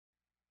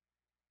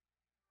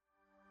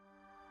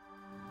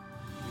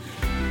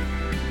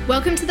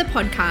Welcome to the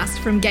podcast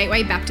from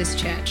Gateway Baptist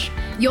Church.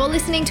 You're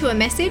listening to a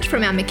message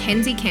from our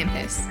Mackenzie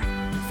campus.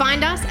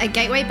 Find us at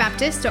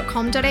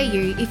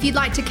gatewaybaptist.com.au if you'd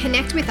like to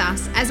connect with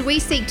us as we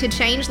seek to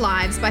change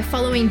lives by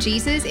following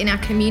Jesus in our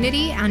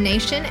community, our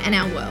nation, and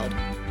our world.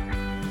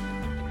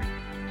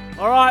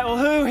 All right, well,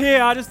 who here,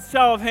 just a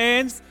show of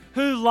hands,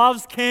 who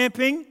loves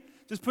camping?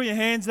 Just put your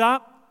hands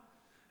up.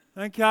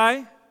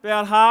 Okay,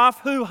 about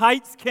half. Who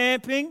hates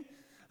camping?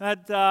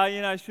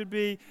 That, should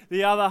be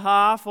the other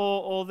half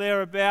or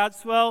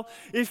thereabouts. Well,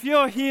 if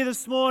you're here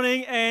this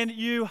morning and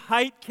you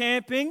hate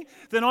camping,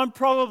 then I'm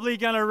probably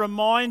going to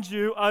remind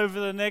you over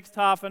the next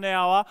half an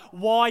hour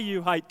why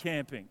you hate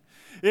camping.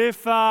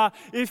 If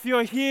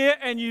you're here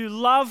and you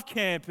love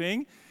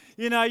camping,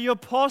 you're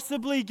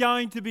possibly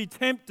going to be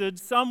tempted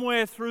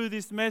somewhere through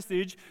this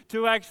message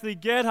to actually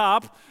get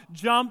up,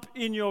 jump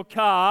in your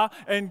car,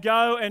 and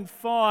go and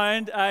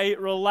find a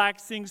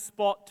relaxing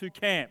spot to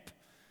camp.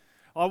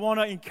 I want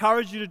to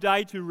encourage you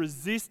today to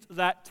resist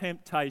that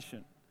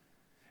temptation.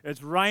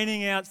 It's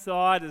raining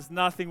outside. There's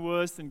nothing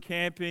worse than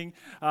camping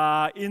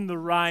in the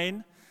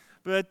rain.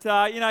 But,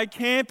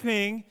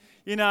 camping,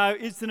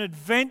 it's an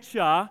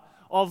adventure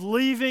of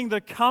leaving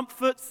the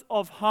comforts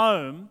of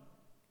home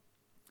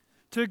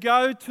to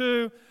go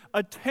to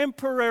a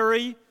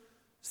temporary,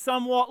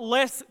 somewhat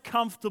less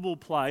comfortable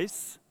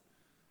place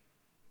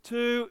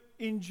to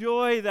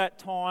enjoy that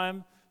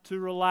time to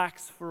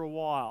relax for a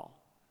while.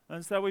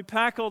 And so we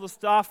pack all the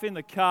stuff in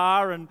the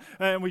car and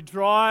we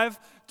drive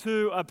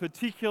to a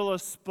particular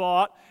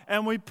spot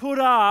and we put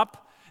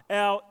up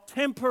our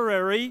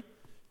temporary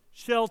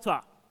shelter.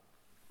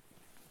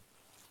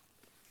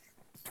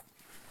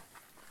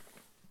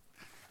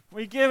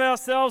 We give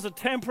ourselves a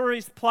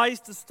temporary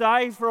place to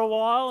stay for a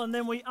while, and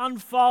then we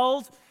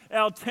unfold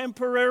our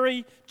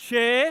temporary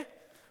chair,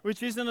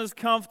 which isn't as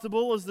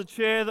comfortable as the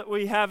chair that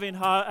we have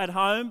at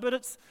home, but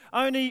it's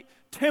only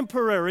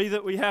temporary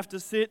that we have to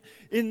sit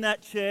in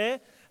that chair.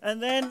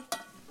 And then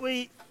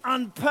we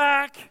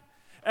unpack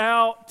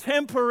our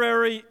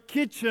temporary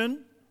kitchen,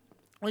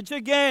 which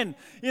again,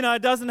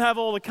 doesn't have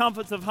all the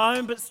comforts of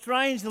home, but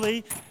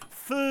strangely,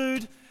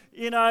 food,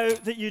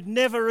 that you'd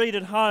never eat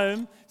at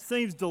home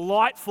seems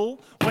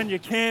delightful when you're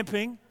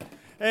camping.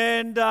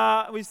 And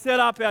we set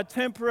up our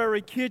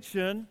temporary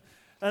kitchen,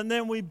 and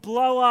then we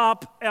blow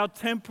up our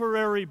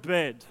temporary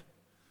bed.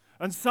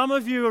 And some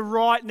of you are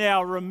right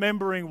now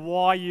remembering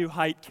why you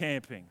hate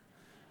camping.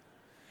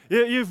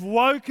 You've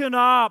woken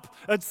up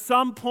at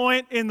some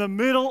point in the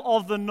middle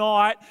of the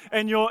night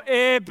and your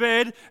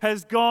airbed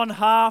has gone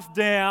half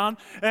down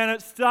and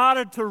it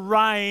started to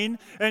rain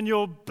and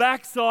your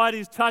backside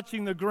is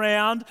touching the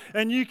ground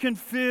and you can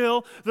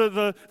feel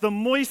the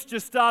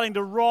moisture starting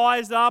to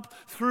rise up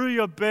through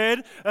your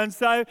bed. And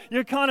so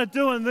you're kind of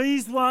doing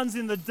these ones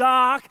in the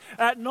dark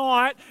at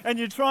night and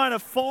you're trying to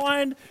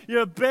find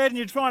your bed and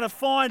you're trying to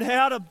find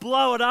how to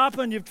blow it up,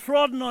 and you've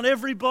trodden on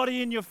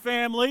everybody in your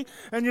family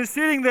and you're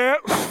sitting there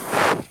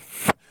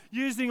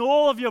using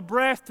all of your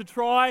breath to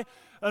try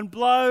and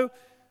blow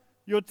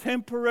your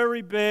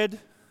temporary bed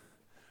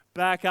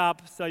back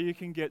up so you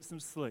can get some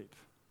sleep.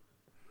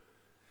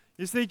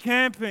 You see,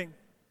 camping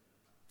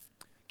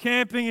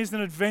is an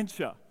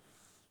adventure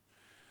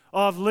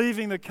of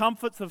leaving the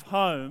comforts of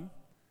home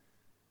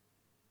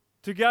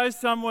to go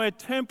somewhere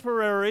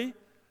temporary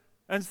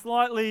and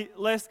slightly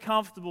less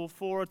comfortable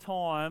for a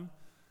time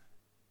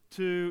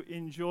to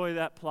enjoy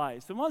that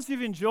place. And once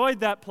you've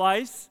enjoyed that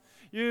place,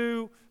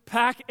 you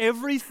pack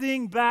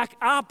everything back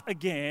up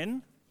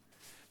again,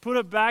 put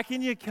it back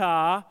in your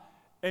car,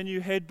 and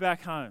you head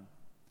back home.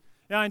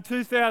 Now, in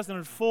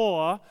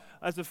 2004,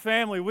 as a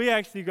family, we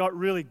actually got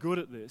really good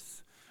at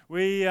this.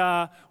 We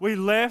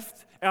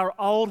left our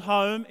old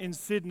home in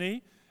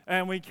Sydney,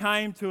 and we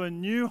came to a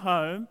new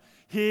home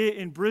here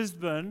in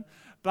Brisbane,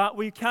 but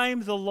we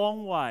came the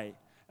long way,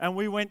 and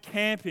we went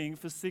camping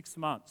for 6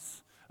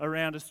 months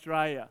around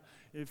Australia.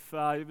 If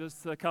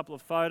there's a couple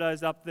of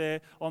photos up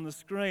there on the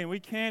screen, we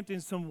camped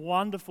in some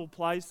wonderful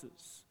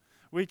places.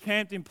 We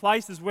camped in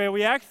places where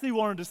we actually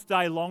wanted to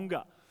stay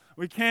longer.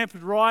 We camped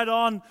right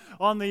on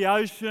the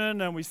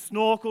ocean and we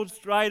snorkeled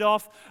straight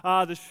off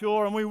the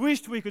shore, and we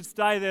wished we could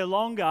stay there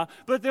longer,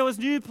 but there was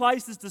new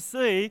places to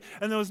see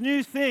and there was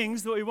new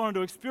things that we wanted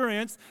to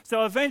experience,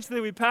 so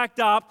eventually we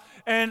packed up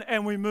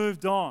and we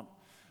moved on.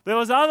 There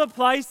was other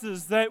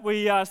places that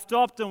we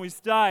stopped and we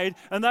stayed,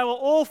 and they were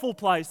awful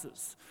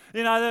places.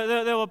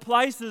 There were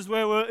places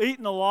where we were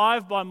eaten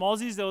alive by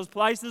mozzies. There was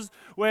places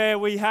where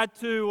we had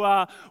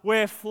to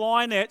wear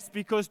fly nets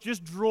because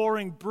just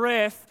drawing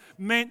breath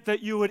meant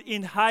that you would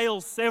inhale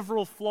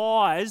several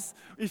flies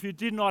if you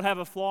did not have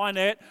a fly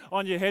net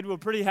on your head. We're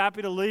pretty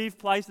happy to leave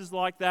places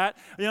like that.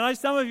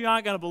 Some of you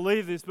aren't going to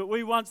believe this, but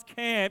we once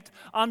camped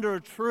under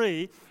a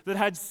tree that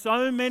had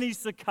so many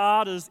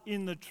cicadas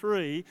in the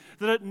tree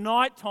that at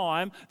night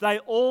time they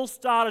all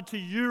started to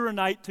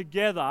urinate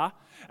together.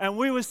 And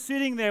we were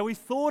sitting there, we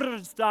thought it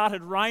had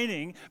started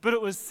raining, but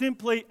it was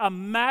simply a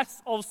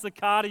mass of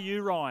cicada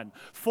urine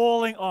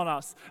falling on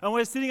us. And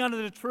we're sitting under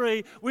the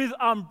tree with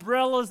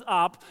umbrellas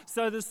up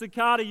so the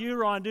cicada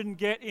urine didn't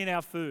get in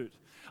our food.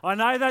 I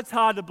know that's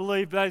hard to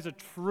believe, but that is a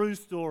true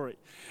story.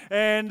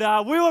 And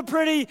we were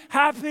pretty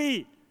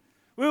happy.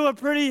 We were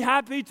pretty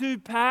happy to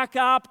pack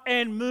up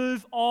and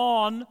move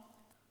on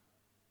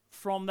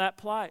from that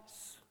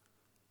place.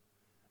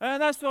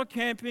 And that's what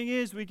camping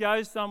is. We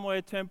go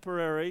somewhere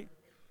temporary,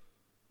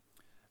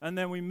 and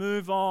then we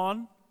move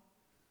on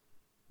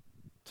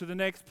to the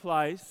next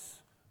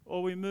place,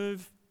 or we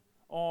move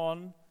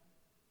on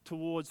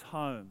towards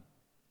home.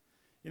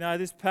 You know,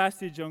 this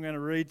passage I'm going to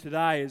read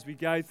today as we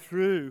go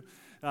through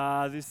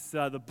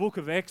the book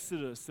of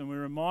Exodus, and we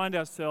remind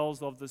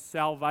ourselves of the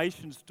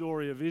salvation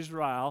story of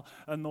Israel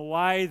and the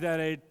way that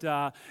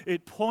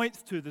it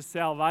points to the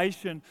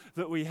salvation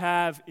that we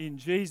have in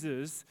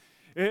Jesus.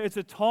 It's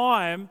a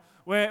time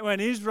when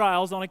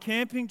Israel's on a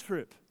camping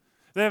trip.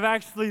 They've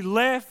actually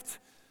left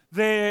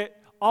their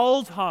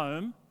old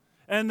home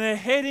and they're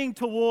heading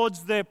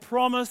towards their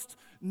promised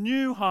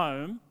new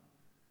home,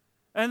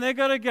 and they've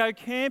got to go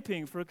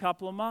camping for a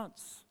couple of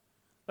months.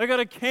 They've got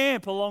to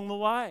camp along the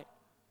way.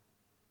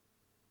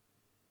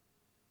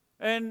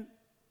 And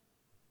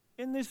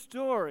in this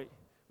story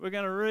we're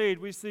going to read,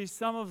 we see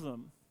some of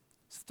them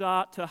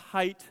start to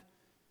hate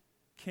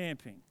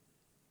camping.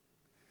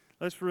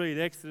 Let's read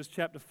Exodus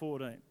chapter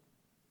 14. It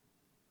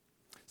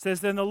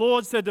says, "Then the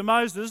Lord said to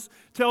Moses,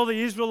 tell the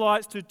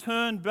Israelites to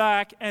turn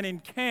back and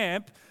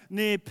encamp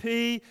near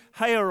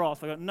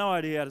Pi-hahiroth." I've got no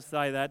idea how to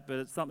say that, but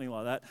it's something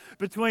like that.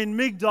 "Between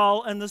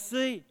Migdol and the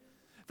sea.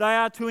 They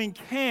are to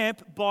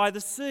encamp by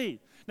the sea."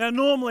 Now,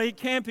 normally,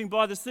 camping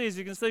by the sea, as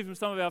you can see from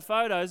some of our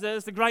photos,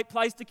 it's a great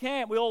place to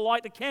camp. We all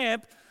like to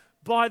camp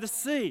by the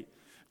sea,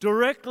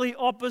 directly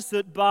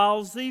opposite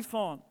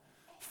Baal-zephon.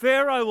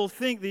 Pharaoh will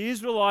think the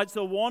Israelites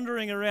are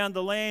wandering around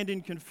the land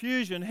in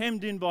confusion,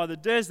 hemmed in by the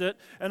desert,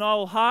 and I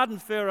will harden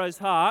Pharaoh's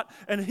heart,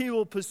 and he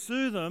will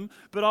pursue them,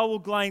 but I will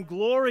gain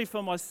glory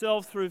for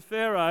myself through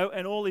Pharaoh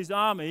and all his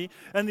army,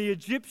 and the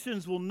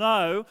Egyptians will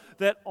know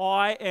that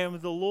I am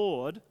the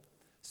Lord.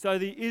 So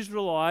the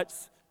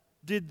Israelites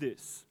did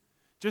this.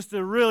 Just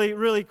a really,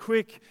 really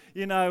quick,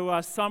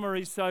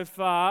 summary so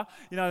far.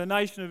 The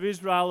nation of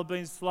Israel have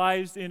been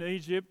slaves in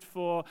Egypt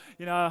for,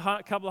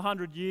 a couple of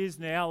hundred years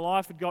now.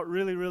 Life had got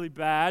really, really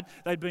bad.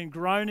 They'd been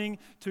groaning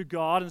to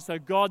God, and so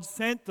God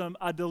sent them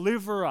a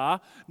deliverer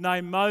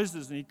named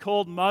Moses, and he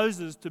called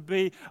Moses to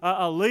be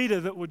a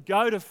leader that would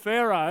go to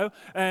Pharaoh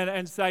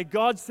and say,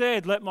 "God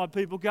said, let my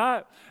people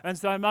go." And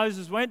so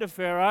Moses went to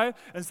Pharaoh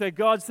and said,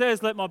 "God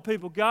says, let my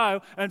people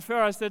go." And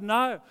Pharaoh said,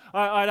 "No,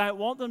 I don't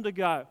want them to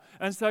go."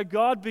 And so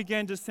God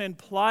began to send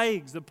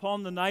plagues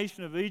upon the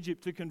nation of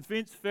Egypt to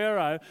convince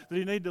Pharaoh that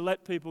he needed to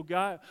let people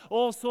go.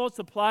 All sorts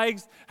of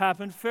plagues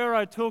happened.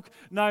 Pharaoh took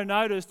no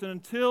notice, and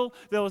until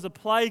there was a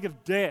plague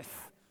of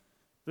death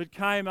that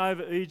came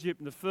over Egypt,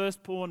 and the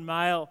firstborn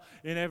male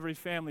in every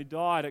family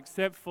died,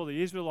 except for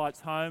the Israelites'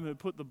 home, who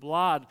put the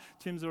blood,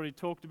 Tim's already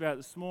talked about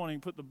this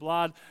morning, put the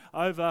blood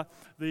over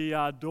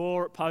the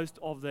doorpost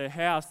of their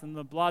house, and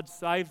the blood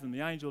saved them.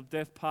 The angel of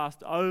death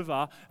passed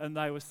over, and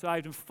they were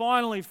saved. And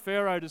finally,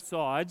 Pharaoh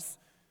decides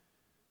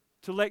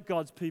to let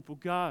God's people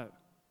go.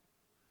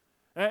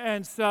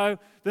 And so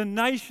the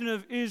nation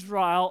of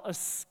Israel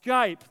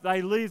escape.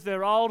 They leave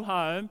their old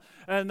home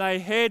and they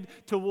head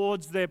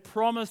towards their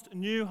promised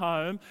new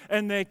home,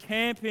 and they're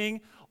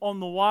camping on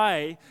the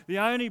way. The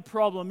only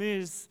problem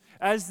is,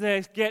 as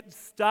they get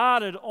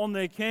started on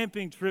their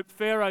camping trip,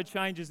 Pharaoh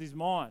changes his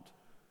mind.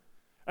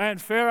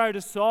 And Pharaoh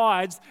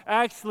decides,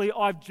 actually,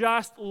 I've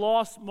just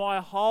lost my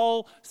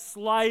whole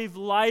slave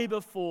labor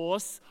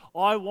force.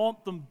 I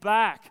want them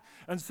back.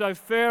 And so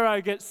Pharaoh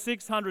gets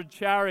 600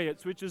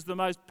 chariots, which is the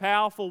most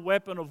powerful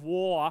weapon of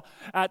war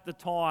at the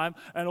time,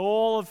 and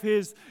all of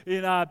his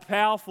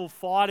powerful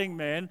fighting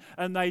men,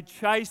 and they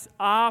chase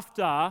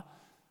after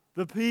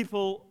the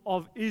people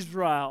of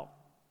Israel.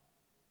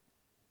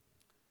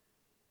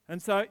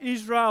 And so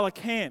Israel are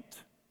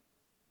camped.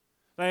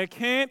 They are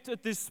camped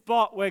at this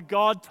spot where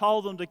God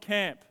told them to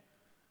camp.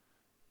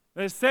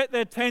 They set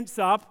their tents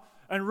up,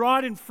 and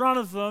right in front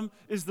of them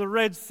is the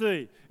Red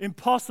Sea,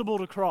 impossible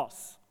to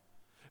cross.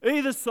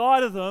 Either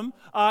side of them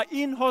are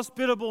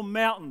inhospitable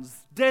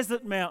mountains,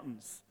 desert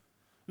mountains.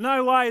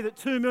 No way that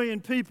 2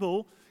 million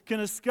people can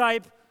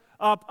escape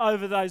up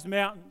over those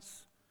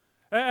mountains.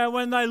 And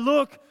when they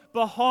look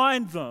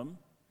behind them,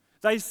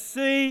 they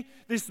see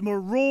this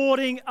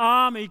marauding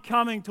army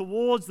coming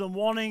towards them,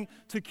 wanting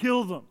to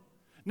kill them.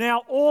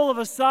 Now, all of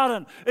a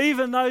sudden,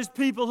 even those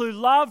people who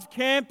loved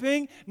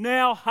camping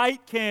now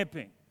hate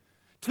camping.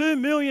 2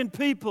 million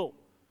people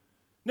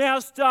now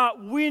start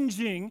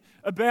whinging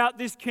about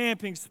this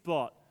camping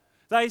spot.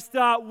 They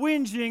start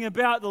whinging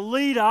about the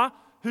leader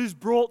who's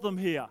brought them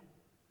here.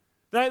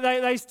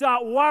 They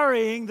start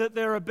worrying that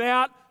they're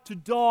about to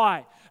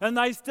die, and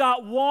they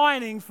start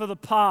whining for the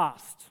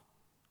past.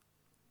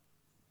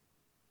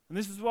 And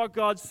this is what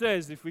God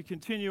says if we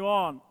continue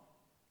on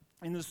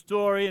in the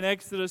story in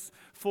Exodus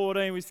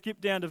 14. We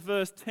skip down to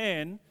verse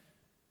 10.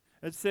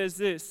 It says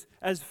this: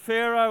 "As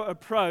Pharaoh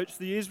approached,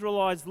 the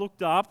Israelites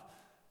looked up,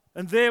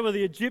 and there were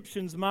the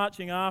Egyptians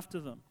marching after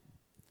them.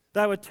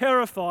 They were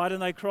terrified,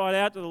 and they cried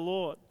out to the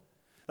Lord.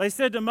 They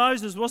said to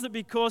Moses, "Was it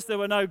because there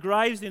were no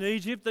graves in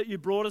Egypt that you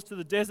brought us to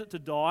the desert to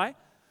die?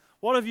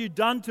 What have you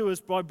done to us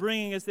by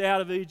bringing us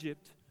out of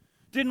Egypt?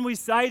 Didn't we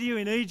say to you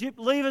in Egypt,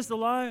 'Leave us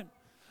alone.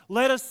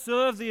 Let us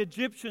serve the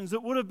Egyptians'?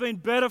 It would have been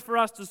better for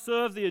us to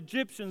serve the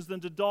Egyptians than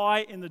to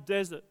die in the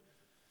desert."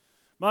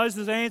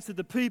 Moses answered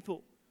the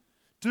people,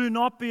 "Do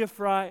not be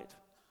afraid.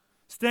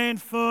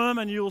 Stand firm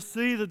and you will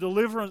see the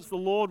deliverance the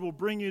Lord will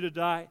bring you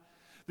today.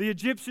 The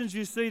Egyptians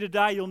you see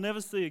today, you'll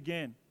never see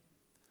again.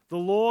 The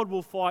Lord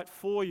will fight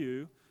for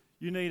you.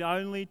 You need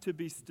only to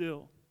be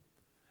still."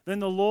 Then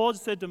the Lord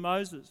said to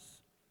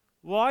Moses,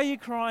 "Why are you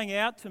crying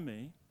out to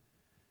me?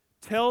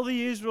 Tell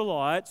the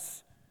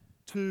Israelites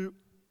to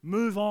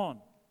move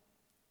on."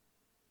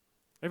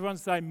 Everyone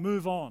say,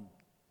 "Move on."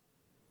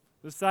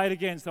 Let's say it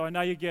again so I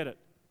know you get it.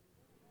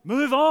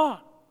 Move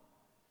on.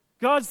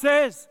 God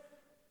says,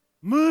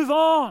 move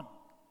on.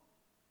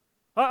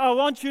 I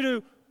want you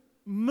to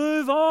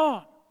move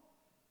on.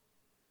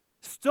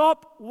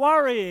 Stop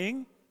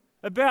worrying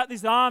about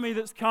this army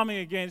that's coming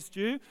against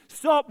you.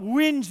 Stop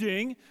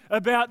whinging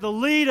about the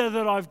leader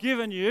that I've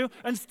given you,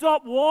 and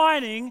stop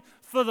whining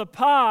for the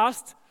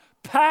past.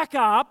 Pack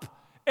up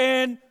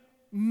and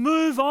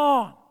move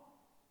on.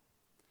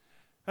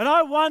 And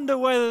I wonder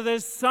whether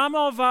there's some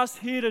of us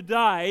here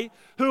today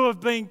who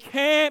have been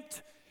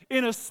camped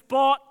in a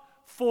spot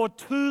for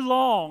too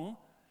long,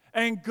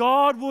 and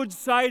God would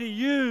say to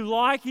you,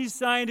 like He's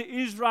saying to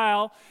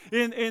Israel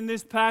in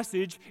this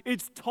passage,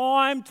 it's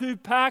time to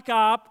pack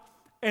up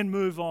and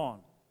move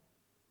on.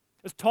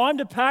 It's time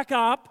to pack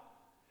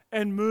up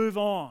and move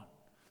on.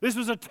 This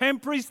was a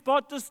temporary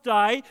spot to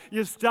stay.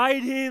 You've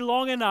stayed here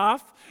long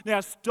enough. Now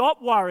stop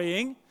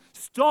worrying,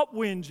 stop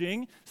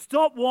whinging,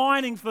 stop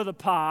whining for the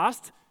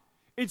past.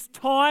 It's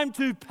time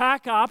to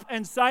pack up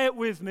and, say it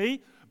with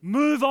me,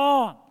 move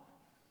on.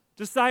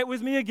 Just say it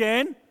with me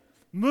again.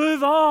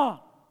 Move on.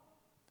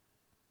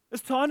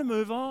 It's time to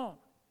move on.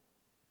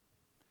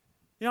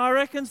 You know, I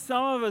reckon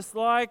some of us,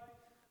 like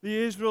the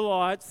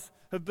Israelites,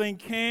 have been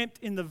camped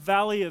in the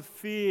valley of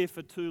fear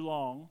for too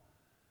long,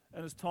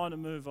 and it's time to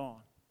move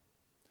on.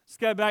 Let's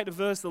go back to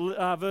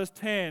verse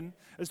 10.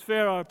 As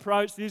Pharaoh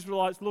approached, the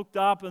Israelites looked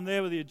up, and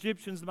there were the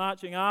Egyptians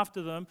marching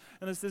after them,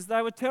 and it says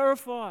they were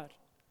terrified,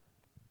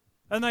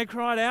 and they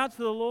cried out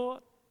to the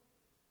Lord.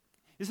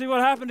 You see,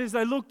 what happened is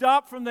they looked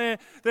up from their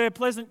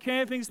pleasant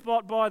camping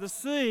spot by the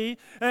sea,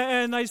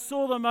 and they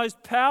saw the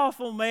most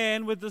powerful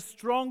man with the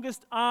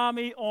strongest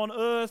army on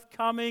earth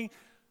coming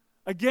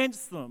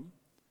against them,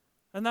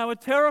 and they were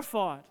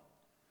terrified.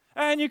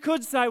 And you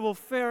could say, well,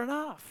 fair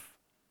enough.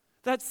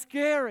 That's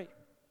scary.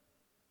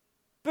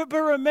 But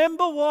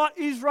remember what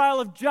Israel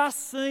have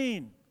just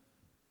seen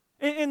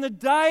in the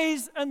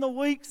days and the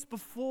weeks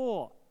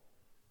before.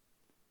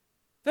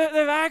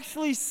 They've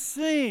actually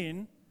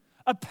seen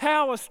a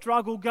power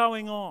struggle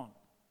going on.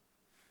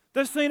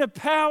 They've seen a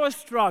power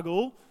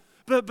struggle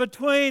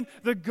between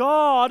the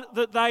God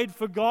that they'd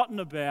forgotten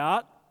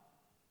about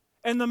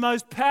and the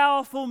most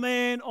powerful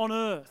man on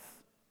earth.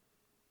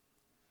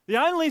 The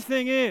only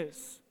thing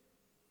is,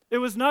 it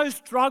was no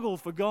struggle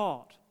for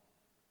God.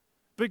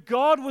 But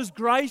God was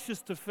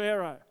gracious to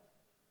Pharaoh.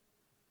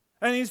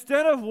 And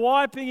instead of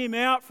wiping him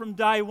out from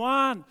day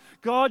one,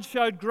 God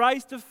showed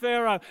grace to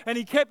Pharaoh, and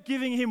He kept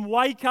giving him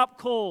wake-up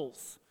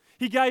calls.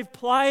 He gave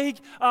plague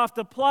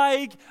after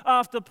plague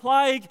after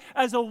plague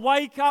as a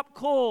wake-up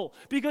call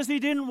because He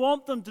didn't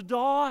want them to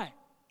die.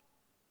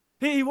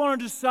 He wanted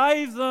to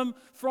save them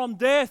from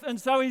death, and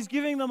so He's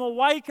giving them a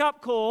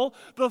wake-up call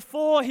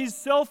before His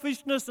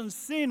selfishness and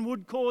sin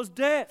would cause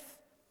death.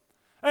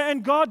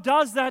 And God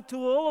does that to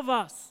all of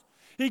us.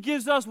 He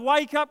gives us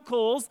wake-up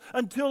calls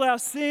until our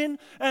sin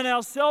and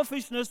our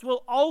selfishness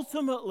will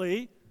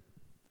ultimately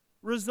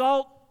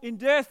result in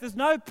death. There's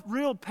no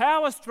real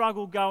power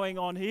struggle going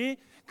on here.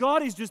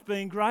 God is just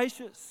being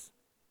gracious.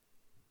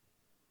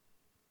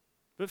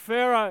 But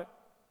Pharaoh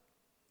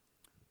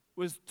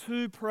was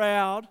too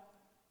proud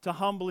to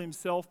humble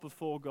himself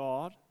before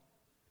God,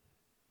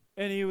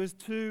 and he was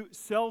too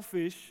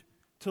selfish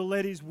to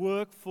let his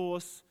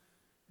workforce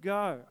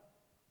go.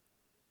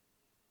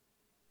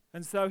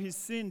 And so his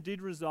sin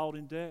did result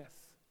in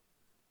death.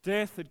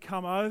 Death had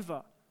come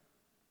over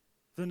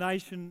the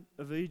nation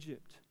of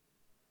Egypt.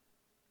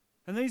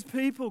 And these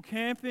people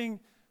camping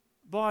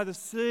by the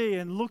sea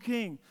and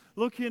looking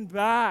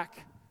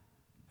back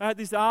at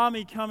this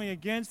army coming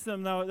against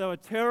them, they were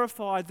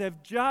terrified.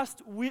 They've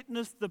just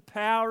witnessed the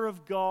power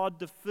of God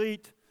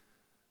defeat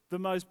the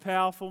most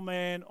powerful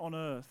man on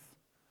earth.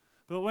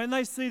 But when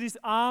they see this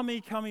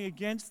army coming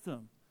against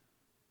them,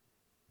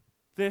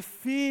 their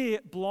fear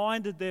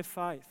blinded their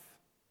faith.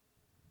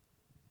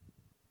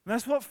 And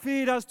that's what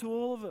fear does to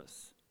all of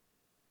us.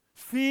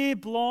 Fear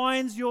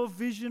blinds your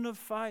vision of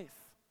faith.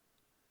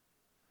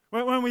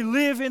 When we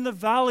live in the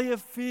valley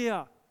of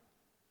fear,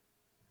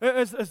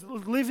 it's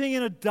living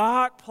in a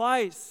dark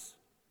place.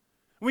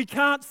 We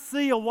can't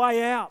see a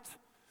way out.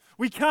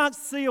 We can't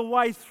see a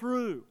way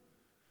through.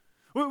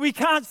 We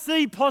can't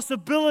see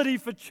possibility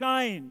for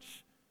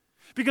change.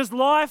 Because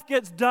life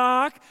gets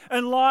dark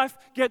and life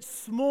gets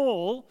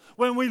small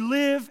when we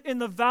live in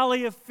the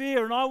valley of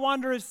fear. And I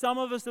wonder if some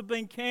of us have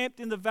been camped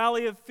in the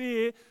valley of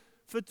fear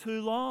for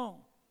too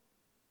long.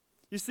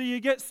 You see, you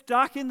get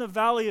stuck in the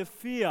valley of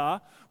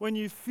fear when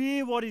you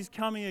fear what is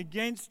coming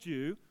against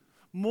you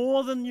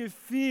more than you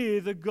fear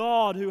the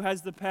God who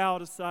has the power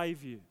to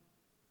save you.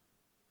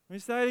 Let me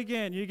say it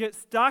again. You get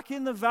stuck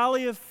in the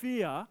valley of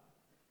fear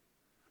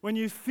when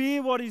you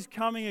fear what is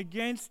coming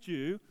against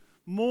you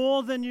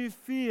more than you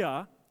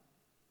fear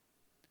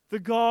the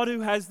God who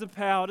has the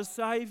power to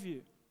save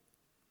you.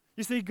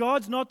 You see,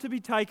 God's not to be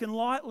taken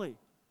lightly.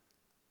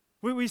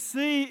 We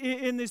see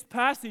in this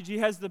passage He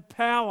has the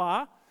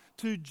power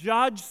to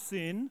judge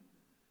sin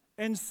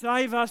and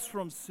save us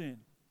from sin.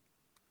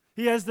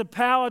 He has the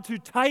power to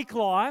take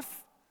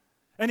life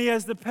and He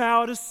has the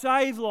power to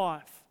save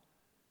life.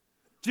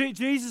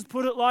 Jesus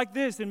put it like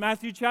this in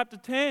Matthew chapter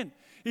 10.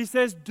 He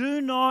says,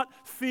 "Do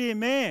not fear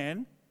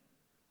man,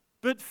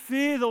 but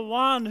fear the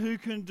one who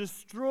can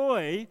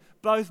destroy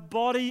both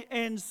body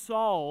and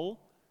soul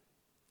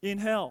in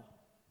hell."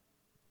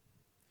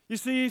 You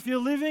see, if you're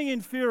living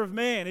in fear of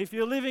man, if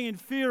you're living in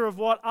fear of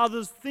what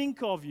others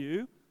think of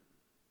you,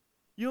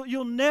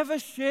 you'll never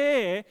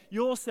share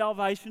your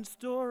salvation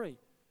story.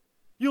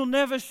 You'll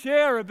never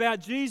share about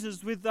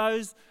Jesus with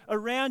those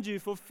around you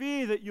for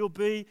fear that you'll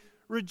be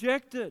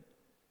rejected.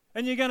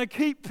 And you're going to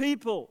keep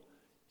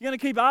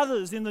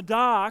others in the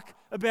dark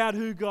about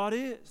who God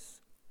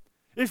is.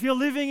 If you're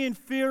living in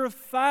fear of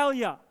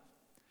failure,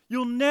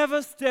 you'll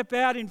never step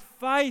out in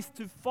faith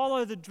to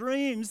follow the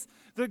dreams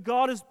that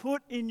God has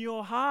put in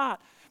your heart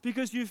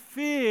because you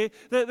fear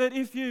that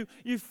if you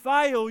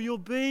fail, you'll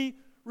be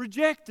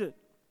rejected.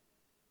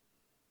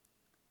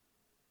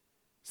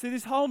 See,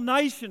 this whole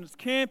nation is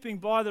camping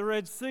by the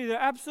Red Sea. They're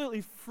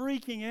absolutely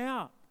freaking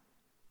out.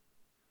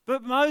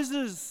 But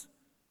Moses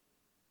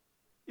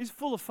is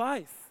full of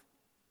faith.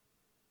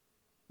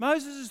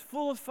 Moses is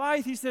full of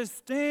faith. He says,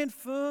 stand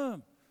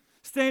firm.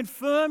 Stand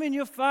firm in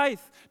your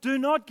faith. Do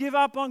not give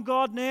up on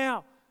God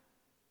now.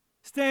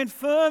 Stand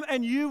firm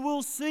and you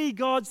will see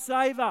God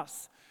save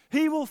us.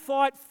 He will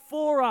fight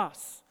for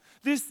us.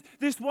 This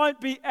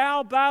won't be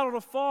our battle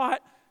to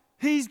fight.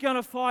 He's going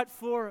to fight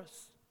for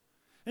us.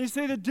 And you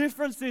see, the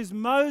difference is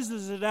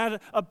Moses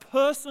had a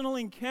personal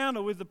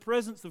encounter with the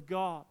presence of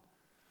God.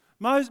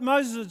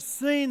 Moses had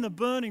seen the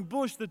burning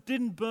bush that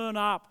didn't burn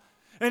up.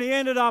 And he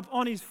ended up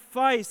on his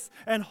face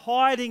and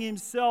hiding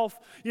himself,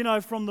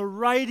 from the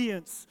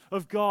radiance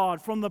of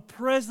God, from the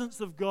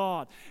presence of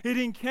God. He'd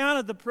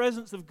encountered the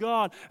presence of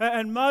God.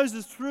 And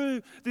Moses,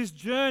 through this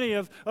journey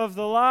of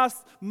the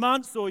last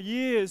months or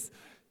years,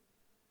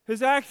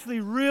 has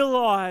actually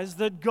realized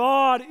that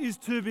God is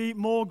to be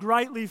more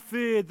greatly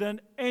feared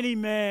than any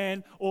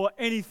man or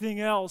anything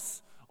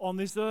else on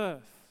this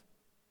earth.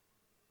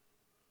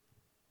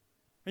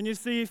 And you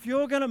see, if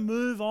you're going to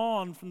move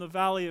on from the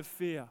valley of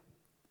fear,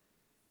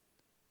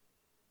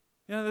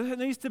 there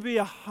needs to be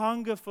a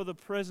hunger for the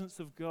presence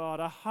of God,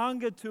 a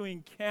hunger to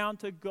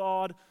encounter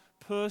God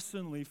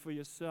personally for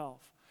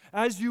yourself.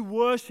 As you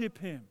worship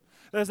Him,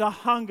 there's a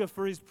hunger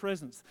for His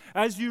presence.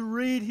 As you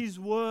read His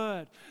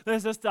Word,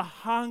 there's just a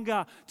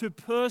hunger to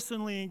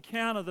personally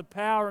encounter the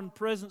power and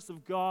presence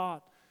of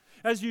God.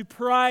 As you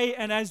pray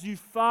and as you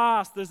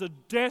fast, there's a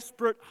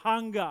desperate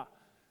hunger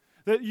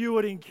that you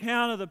would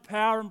encounter the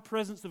power and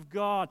presence of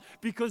God,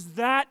 because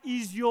that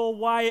is your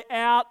way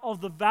out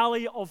of the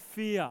valley of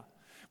fear.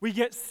 We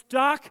get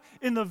stuck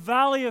in the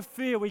valley of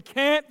fear. We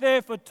camp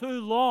there for too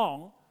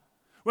long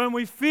when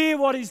we fear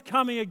what is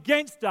coming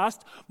against us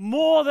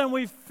more than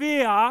we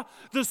fear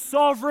the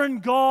sovereign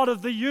God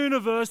of the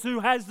universe who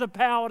has the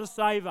power to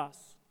save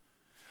us.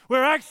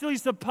 We're actually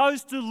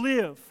supposed to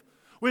live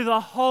with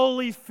a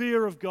holy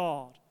fear of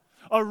God,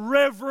 a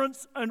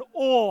reverence and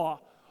awe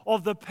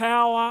of the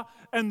power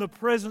and the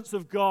presence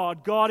of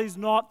God. God is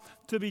not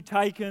to be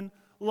taken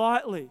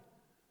lightly.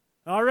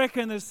 I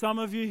reckon there's some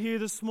of you here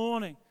this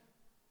morning,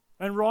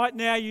 and right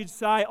now you'd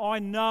say, I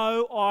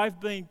know I've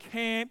been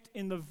camped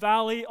in the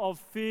valley of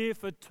fear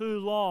for too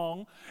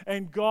long,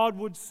 and God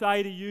would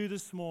say to you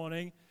this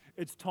morning,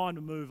 it's time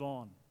to move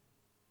on.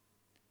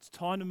 It's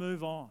time to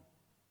move on.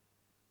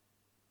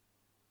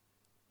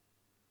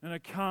 And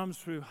it comes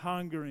through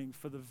hungering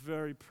for the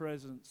very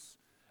presence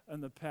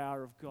and the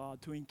power of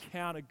God, to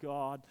encounter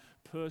God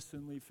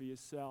personally for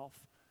yourself.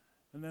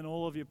 And then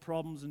all of your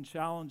problems and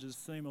challenges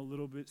seem a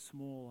little bit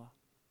smaller.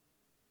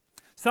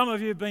 Some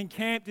of you have been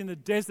camped in the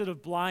desert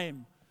of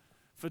blame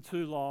for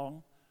too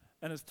long,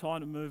 and it's time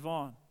to move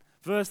on.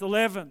 Verse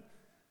 11,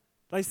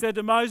 they said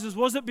to Moses,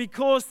 was it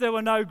because there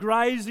were no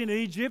graves in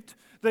Egypt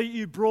that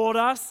you brought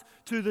us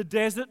to the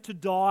desert to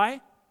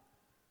die?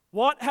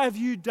 What have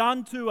you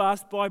done to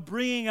us by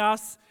bringing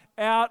us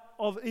out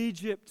of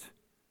Egypt?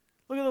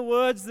 Look at the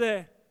words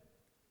there.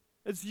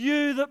 It's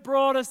you that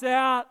brought us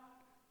out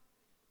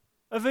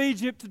of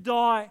Egypt to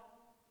die.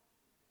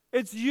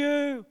 It's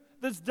you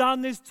that's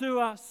done this to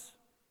us.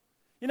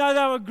 You know,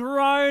 they were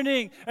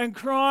groaning and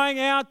crying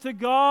out to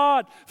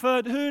God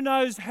for who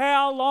knows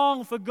how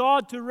long, for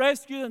God to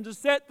rescue them, to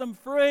set them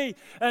free.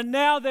 And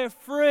now they're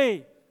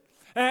free.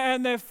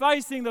 And they're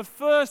facing the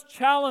first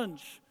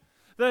challenge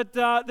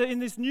that in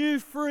this new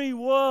free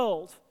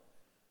world,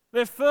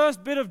 their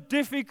first bit of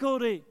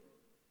difficulty.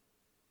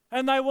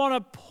 And they want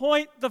to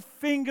point the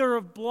finger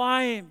of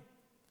blame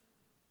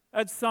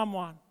at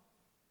someone.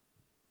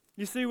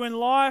 You see, when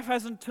life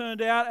hasn't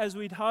turned out as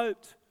we'd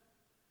hoped,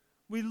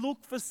 we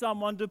look for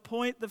someone to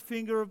point the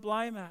finger of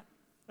blame at.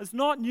 It's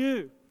not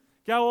new.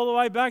 Go all the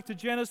way back to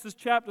Genesis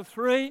chapter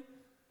 3,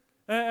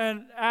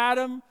 and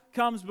Adam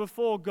comes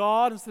before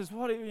God and says,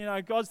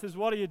 God says,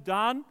 "What have you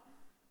done?"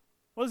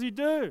 What does he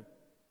do?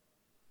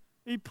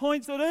 He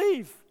points at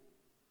Eve.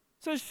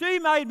 Says, "She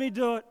made me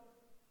do it.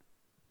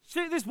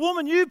 This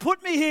woman you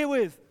put me here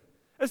with,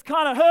 it's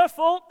kind of her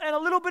fault and a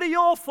little bit of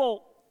your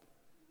fault.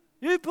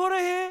 You put her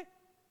here.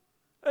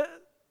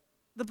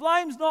 The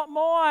blame's not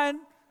mine.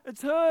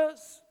 It's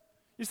hers."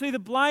 You see, the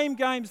blame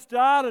game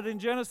started in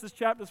Genesis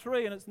chapter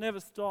 3 and it's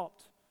never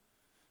stopped.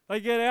 They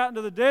get out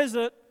into the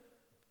desert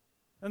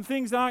and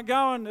things aren't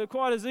going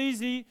quite as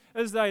easy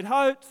as they'd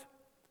hoped.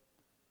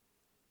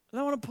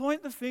 They want to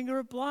point the finger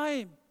of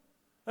blame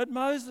at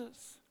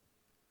Moses.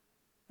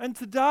 And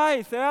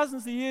today,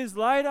 thousands of years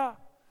later,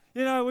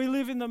 we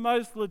live in the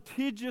most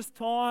litigious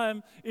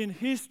time in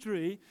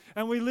history,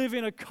 and we live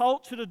in a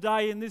culture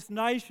today in this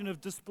nation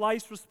of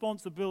displaced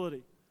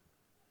responsibility.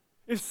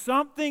 If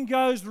something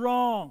goes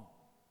wrong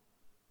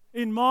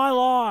in my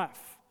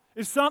life,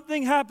 if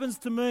something happens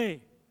to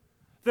me,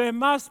 there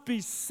must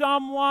be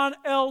someone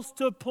else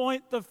to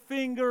point the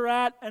finger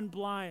at and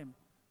blame.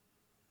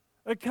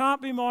 It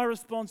can't be my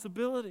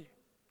responsibility.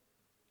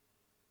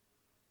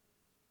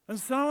 And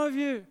some of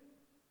you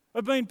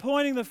have been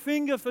pointing the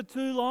finger for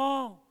too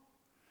long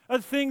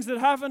at things that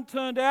haven't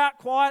turned out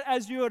quite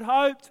as you had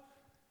hoped,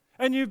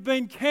 and you've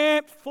been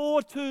camped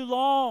for too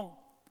long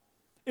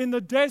in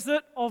the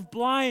desert of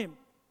blame.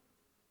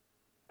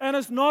 And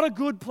it's not a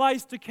good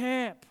place to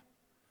camp.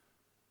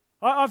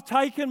 I've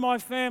taken my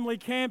family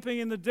camping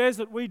in the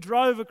desert. We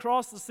drove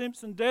across the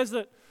Simpson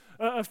Desert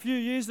a few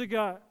years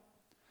ago.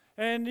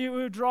 And we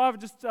were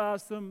driving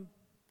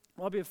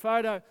might be a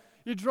photo.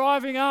 You're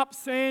driving up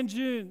sand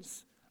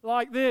dunes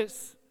like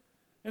this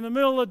in the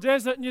middle of the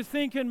desert, and you're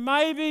thinking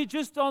maybe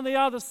just on the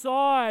other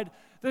side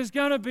there's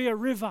going to be a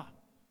river.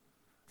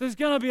 There's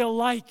going to be a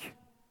lake.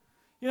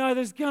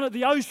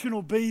 The ocean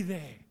will be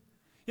there.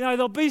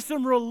 There'll be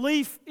some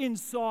relief in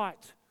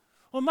sight.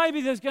 Or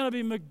maybe there's going to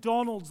be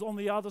McDonald's on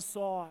the other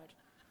side.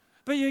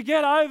 But you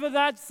get over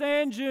that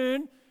sand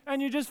dune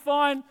and you just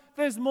find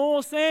there's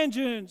more sand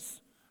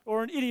dunes,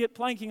 or an idiot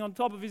planking on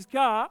top of his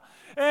car.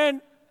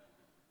 And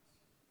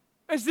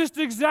it's just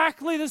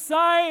exactly the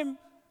same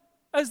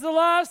as the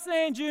last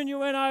sand dune you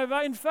went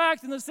over. In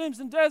fact, in the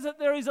Simpson Desert,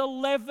 there is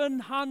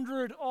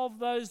 1,100 of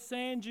those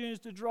sand dunes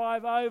to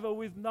drive over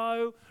with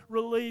no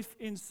relief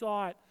in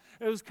sight.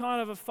 It was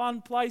kind of a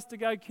fun place to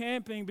go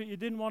camping, but you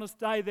didn't want to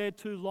stay there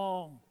too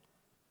long.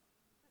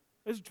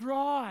 It's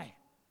dry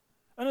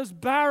and it's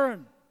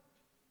barren.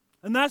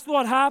 And that's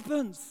what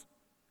happens.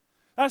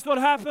 That's what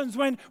happens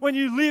when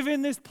you live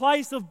in this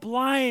place of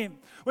blame,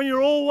 when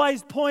you're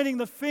always pointing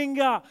the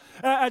finger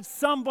at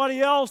somebody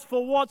else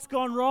for what's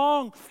gone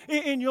wrong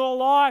in your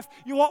life.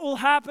 What will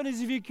happen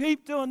is if you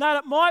keep doing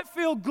that, it might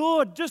feel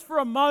good just for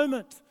a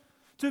moment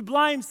to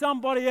blame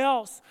somebody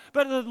else.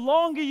 But the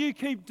longer you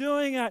keep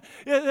doing it,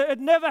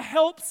 it never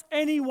helps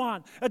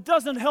anyone. It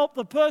doesn't help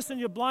the person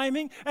you're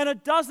blaming, and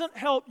it doesn't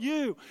help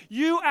you.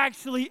 You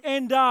actually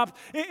end up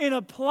in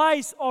a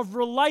place of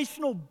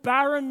relational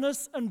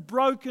barrenness and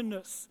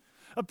brokenness,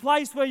 a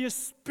place where you're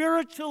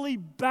spiritually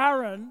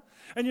barren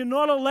and you're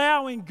not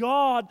allowing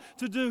God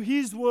to do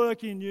His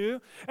work in you,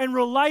 and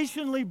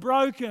relationally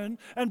broken,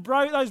 and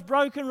those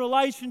broken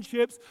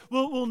relationships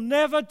will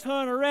never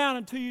turn around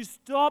until you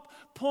stop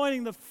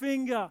pointing the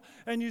finger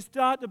and you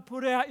start to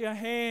put out your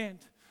hand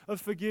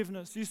of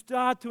forgiveness. You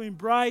start to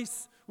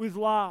embrace with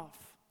love.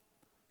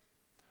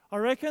 I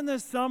reckon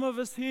there's some of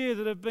us here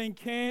that have been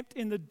camped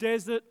in the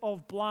desert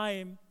of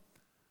blame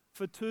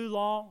for too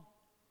long,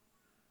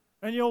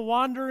 and you're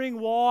wondering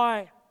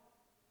why.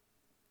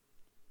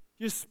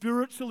 You're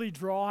spiritually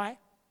dry.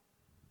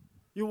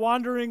 You're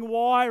wondering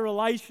why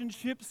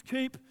relationships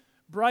keep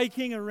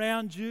breaking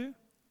around you.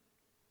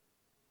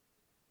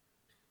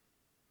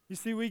 You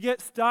see, we get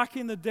stuck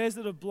in the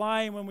desert of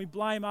blame when we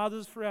blame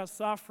others for our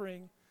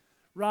suffering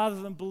rather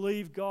than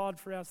believe God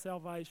for our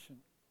salvation.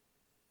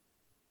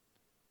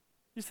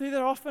 You see,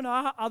 there often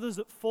are others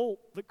at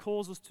fault that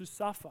cause us to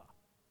suffer.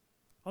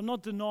 I'm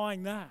not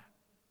denying that.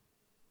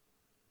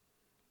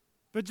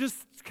 But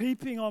just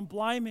keeping on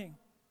blaming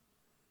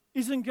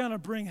isn't going to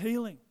bring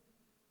healing.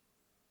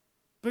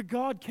 But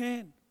God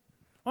can.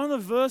 One of the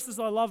verses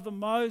I love the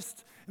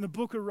most in the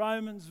book of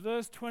Romans,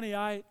 verse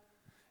 28,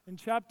 in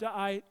chapter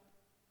 8,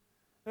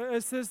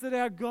 it says that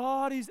our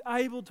God is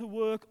able to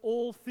work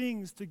all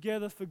things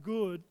together for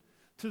good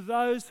to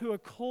those who are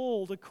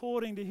called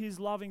according to His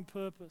loving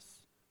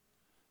purpose.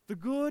 the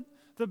good,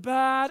 the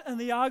bad, and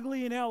the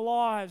ugly in our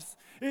lives,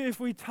 if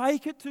we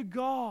take it to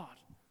God,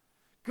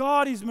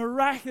 God is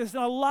miraculous.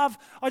 And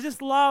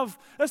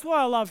that's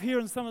why I love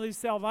hearing some of these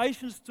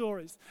salvation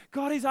stories.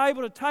 God is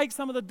able to take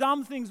some of the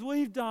dumb things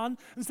we've done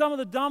and some of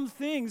the dumb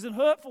things and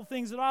hurtful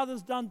things that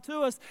others done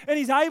to us, and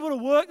He's able to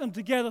work them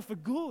together for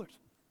good.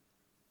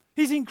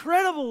 He's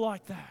incredible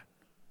like that.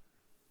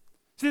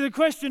 See, the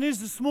question is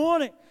this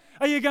morning,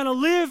 are you going to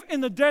live in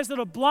the desert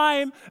of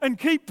blame and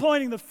keep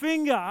pointing the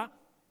finger?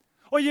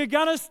 Or you're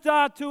going to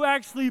start to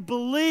actually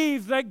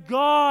believe that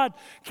God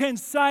can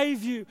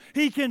save you.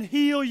 He can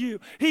heal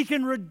you. He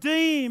can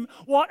redeem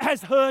what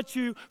has hurt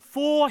you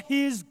for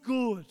His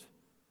good.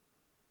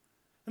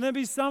 And there'll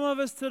be some of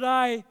us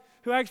today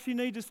who actually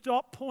need to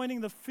stop pointing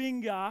the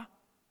finger,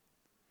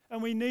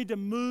 and we need to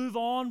move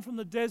on from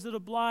the desert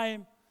of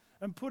blame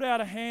and put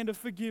out a hand of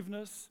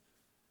forgiveness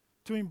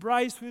to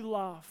embrace with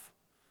love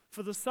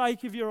for the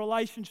sake of your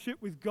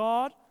relationship with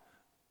God,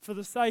 for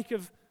the sake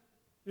of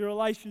your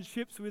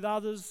relationships with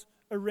others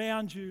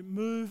around you.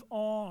 Move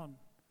on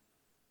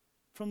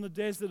from the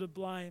desert of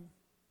blame.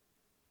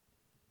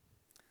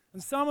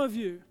 And some of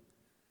you,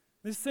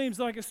 this seems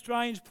like a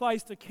strange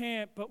place to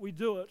camp, but we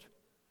do it.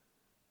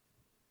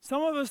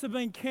 Some of us have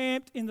been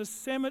camped in the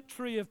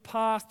cemetery of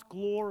past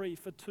glory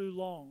for too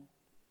long,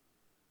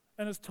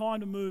 and it's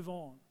time to move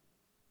on.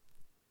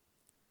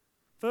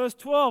 Verse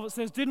 12, it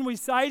says, "Didn't we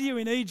say to you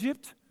in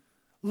Egypt,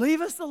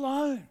 leave us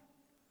alone?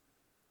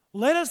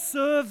 Let us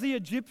serve the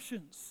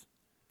Egyptians."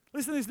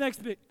 Listen to this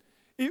next bit.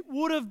 "It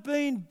would have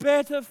been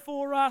better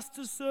for us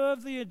to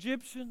serve the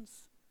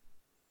Egyptians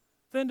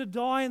than to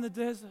die in the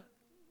desert."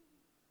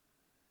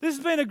 This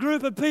has been a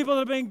group of people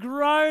that have been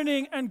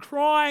groaning and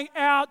crying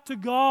out to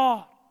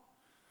God,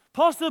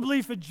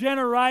 possibly for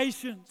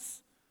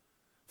generations,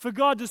 for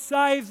God to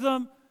save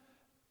them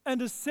and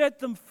to set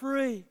them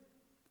free.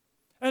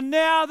 And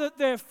now that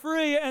they're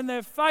free and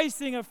they're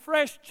facing a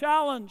fresh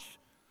challenge,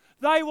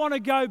 they want to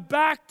go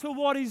back to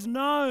what is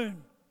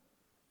known.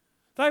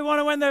 They want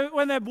to,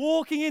 when they're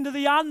walking into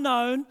the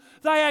unknown,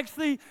 they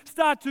actually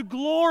start to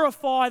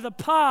glorify the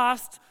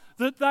past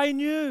that they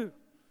knew.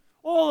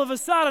 All of a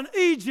sudden,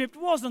 Egypt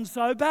wasn't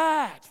so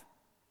bad.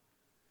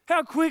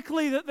 How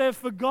quickly that they've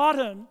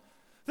forgotten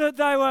that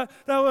they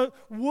were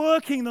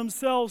working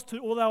themselves to,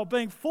 or they were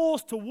being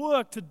forced to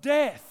work to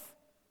death.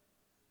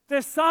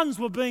 Their sons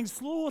were being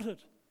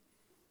slaughtered.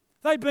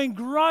 They'd been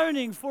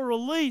groaning for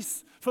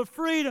release, for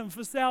freedom,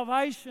 for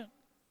salvation.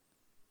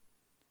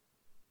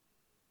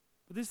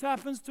 But this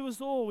happens to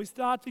us all. We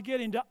start to get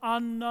into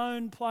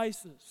unknown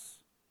places.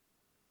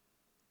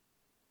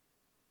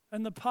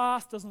 And the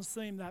past doesn't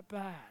seem that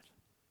bad.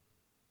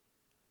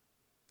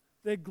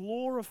 They're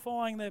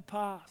glorifying their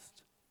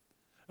past.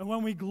 And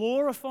when we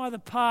glorify the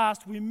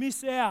past, we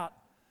miss out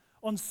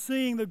on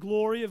seeing the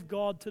glory of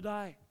God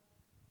today.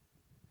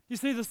 You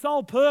see, the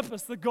sole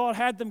purpose that God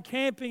had them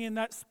camping in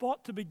that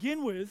spot to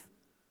begin with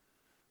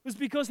was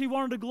because He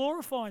wanted to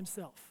glorify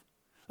Himself.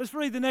 Let's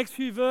read the next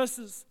few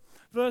verses.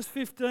 Verse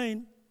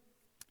 15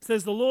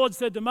 says, "The Lord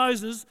said to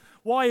Moses,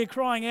 'Why are you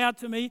crying out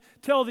to me?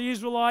 Tell the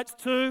Israelites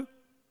to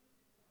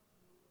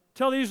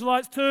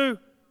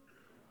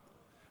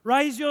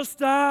raise your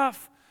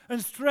staff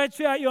and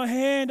stretch out your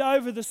hand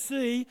over the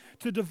sea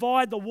to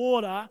divide the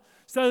water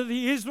so that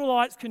the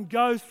Israelites can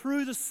go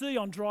through the sea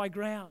on dry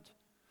ground.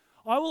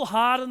 I will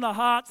harden the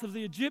hearts of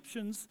the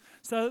Egyptians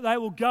so that they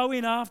will go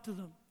in after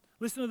them.'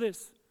 Listen to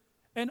this.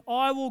 "And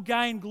I will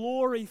gain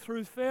glory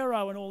through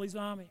Pharaoh and all his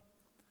army,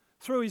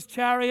 through his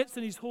chariots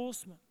and his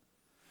horsemen.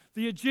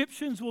 The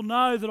Egyptians will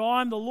know that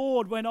I am the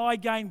Lord when I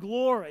gain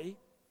glory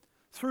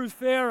through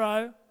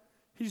Pharaoh,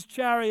 his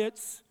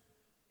chariots,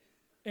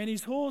 and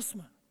his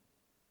horsemen."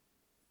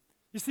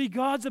 You see,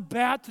 God's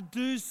about to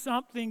do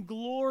something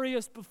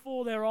glorious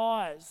before their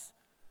eyes,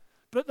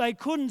 but they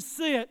couldn't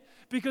see it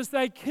because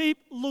they keep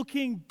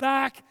looking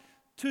back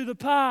to the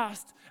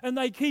past and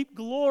they keep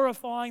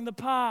glorifying the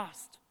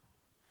past.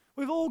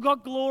 We've all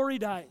got glory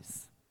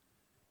days.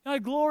 You know,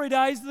 glory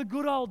days are the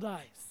good old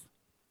days.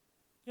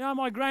 You know,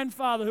 my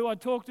grandfather, who I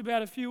talked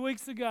about a few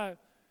weeks ago,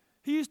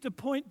 he used to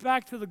point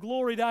back to the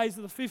glory days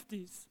of the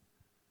 50s.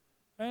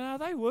 And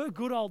they were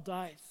good old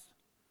days.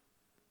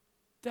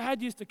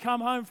 Dad used to come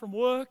home from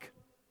work,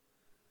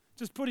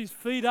 just put his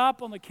feet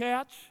up on the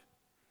couch,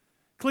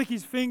 click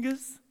his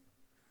fingers,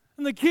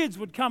 and the kids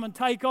would come and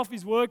take off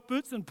his work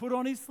boots and put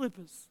on his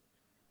slippers.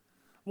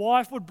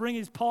 Wife would bring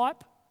his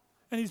pipe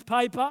and his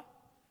paper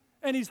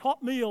and his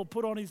hot meal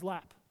put on his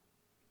lap.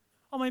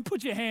 I mean,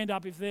 put your hand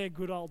up if they're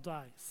good old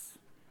days.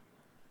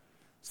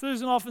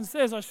 Susan often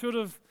says I should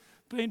have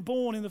been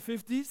born in the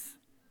 50s.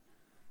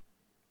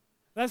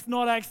 That's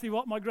not actually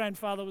what my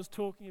grandfather was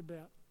talking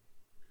about,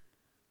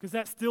 because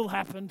that still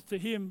happened to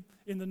him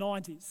in the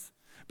 90s.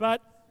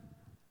 But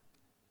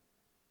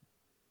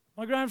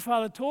my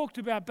grandfather talked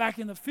about back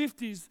in the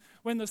 50s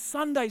when the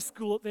Sunday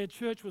school at their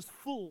church was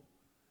full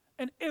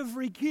and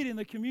every kid in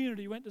the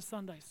community went to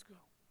Sunday school.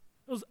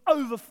 It was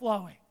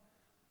overflowing.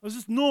 It was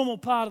just a normal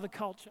part of the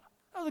culture.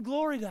 They were the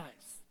glory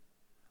days.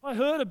 I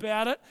heard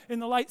about it in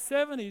the late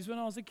 70s when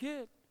I was a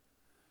kid.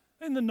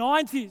 In the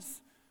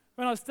 90s,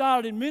 when I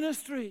started in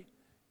ministry,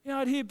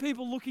 I'd hear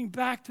people looking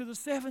back to the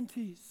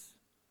 70s.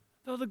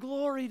 They were the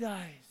glory days.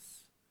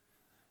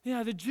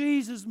 The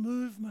Jesus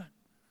movement,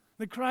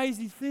 the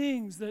crazy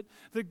things that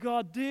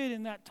God did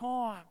in that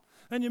time.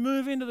 And you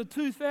move into the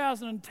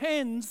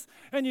 2010s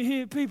and you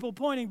hear people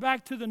pointing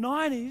back to the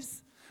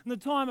 90s and the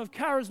time of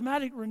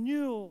charismatic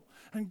renewal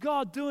and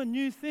God doing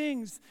new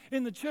things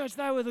in the church.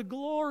 They were the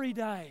glory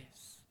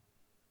days.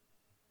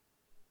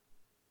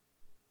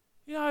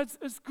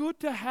 It's good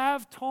to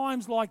have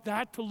times like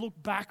that to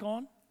look back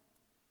on.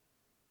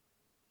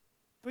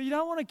 But you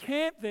don't want to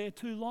camp there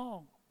too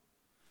long.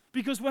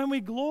 Because when we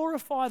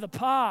glorify the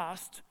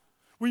past,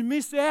 we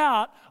miss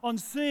out on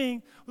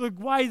seeing the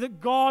way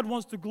that God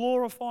wants to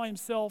glorify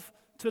himself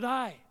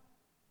today.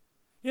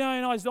 In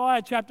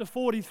Isaiah chapter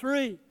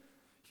 43,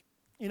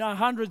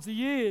 hundreds of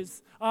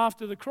years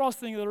after the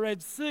crossing of the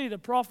Red Sea, the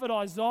prophet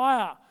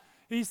Isaiah,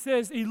 he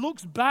says he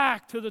looks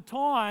back to the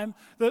time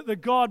that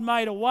God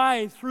made a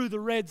way through the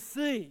Red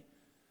Sea.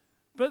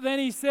 But then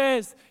he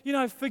says,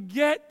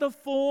 forget the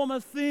former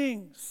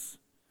things.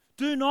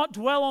 Do not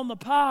dwell on the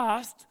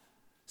past.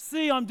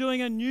 See, I'm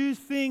doing a new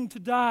thing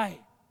today.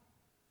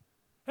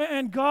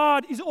 And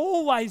God is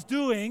always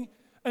doing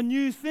a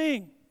new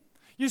thing.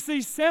 You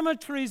see,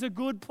 cemeteries are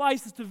good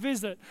places to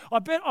visit. I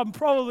bet I'm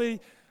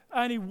probably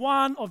only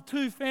one of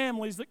two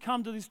families that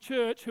come to this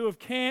church who have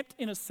camped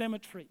in a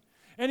cemetery.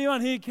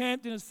 Anyone here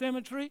camped in a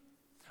cemetery?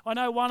 I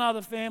know one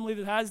other family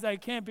that has. They're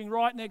camping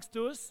right next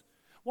to us.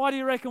 Why do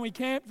you reckon we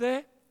camped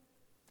there?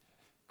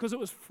 Because it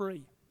was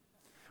free.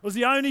 It was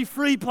the only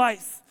free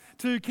place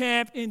to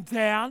camp in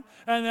town,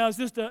 and there was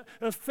just a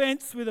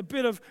fence with a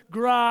bit of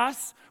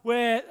grass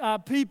where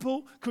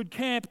people could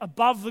camp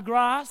above the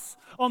grass.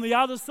 On the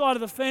other side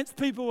of the fence,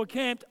 people were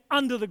camped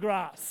under the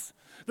grass.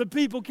 The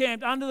people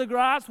camped under the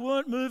grass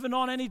weren't moving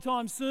on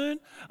anytime soon.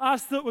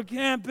 Us that were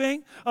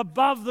camping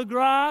above the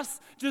grass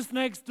just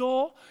next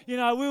door, we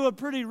were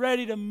pretty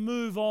ready to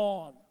move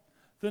on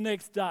the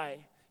next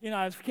day.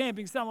 If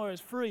camping somewhere is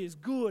free is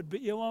good,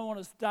 but you won't want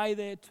to stay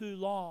there too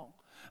long.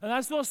 And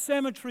that's what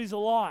cemeteries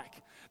are like.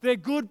 They're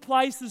good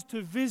places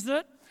to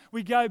visit.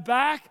 We go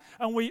back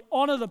and we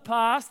honour the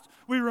past.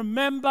 We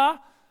remember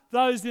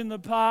those in the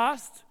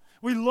past.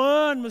 We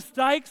learn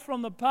mistakes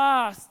from the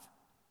past.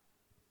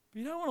 But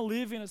you don't want to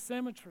live in a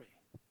cemetery.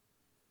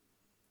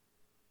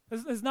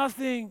 There's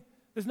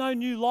no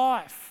new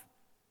life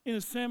in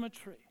a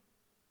cemetery.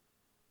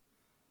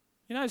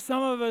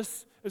 Some of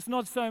us, it's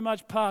not so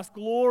much past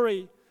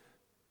glory,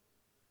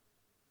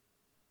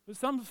 but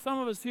some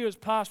of us here is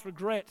past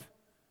regret.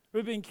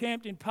 We've been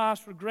camped in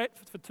past regret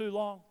for too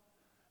long.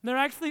 And they're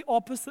actually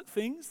opposite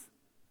things,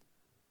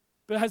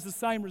 but it has the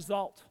same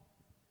result.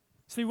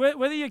 See,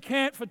 whether you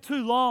camp for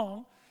too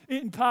long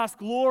in past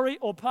glory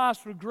or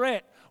past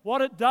regret,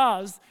 what it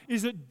does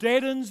is it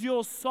deadens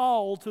your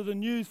soul to the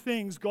new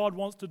things God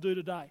wants to do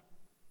today.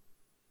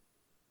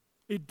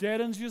 It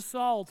deadens your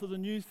soul to the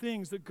new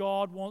things that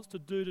God wants to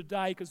do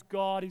today, because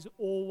God is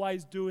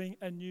always doing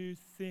a new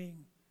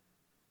thing.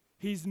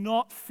 He's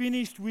not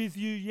finished with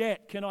you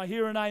yet. Can I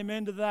hear an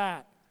amen to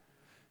that?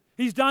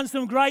 He's done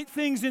some great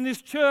things in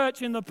this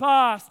church in the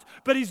past,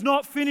 but he's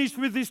not finished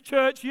with this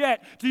church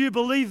yet. Do you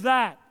believe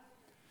that?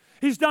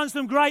 He's done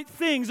some great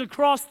things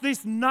across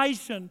this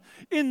nation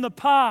in the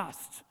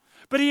past,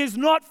 but he is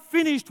not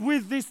finished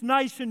with this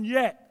nation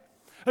yet.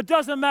 It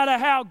doesn't matter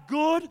how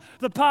good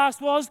the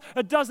past was.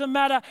 It doesn't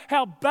matter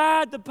how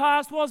bad the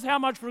past was, how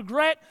much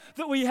regret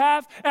that we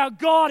have. Our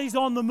God is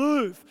on the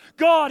move.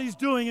 God is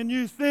doing a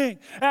new thing.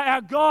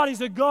 Our God is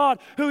a God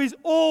who is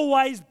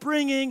always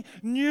bringing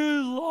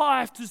new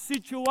life to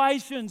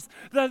situations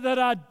that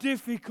are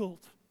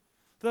difficult,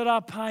 that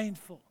are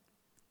painful.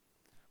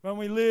 When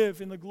we live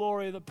in the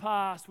glory of the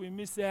past, we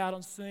miss out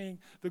on seeing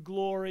the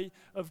glory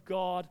of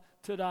God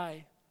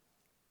today.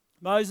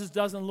 Moses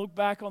doesn't look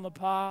back on the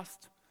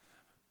past.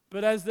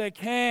 But as they're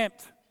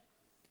camped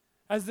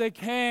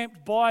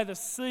by the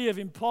sea of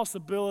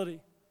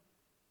impossibility,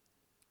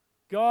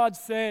 God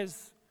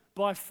says,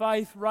 by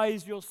faith,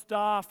 raise your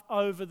staff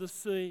over the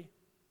sea.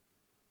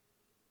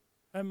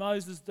 And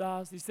Moses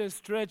does. He says,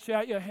 stretch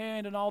out your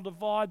hand and I'll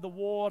divide the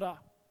water.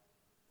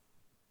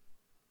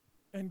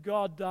 And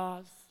God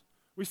does.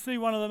 We see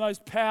one of the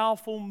most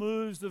powerful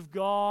moves of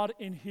God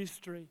in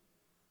history.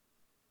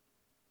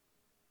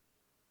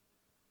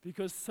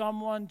 Because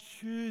someone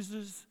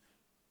chooses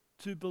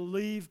to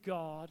believe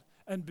God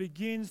and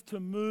begins to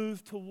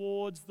move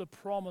towards the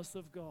promise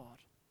of God.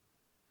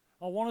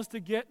 I want us to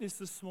get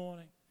this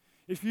morning.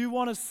 If you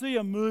want to see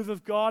a move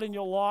of God in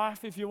your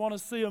life, if you want to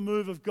see a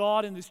move of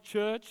God in this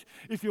church,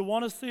 if you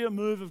want to see a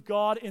move of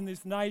God in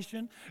this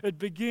nation, it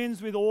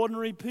begins with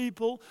ordinary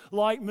people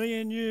like me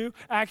and you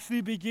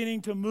actually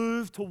beginning to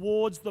move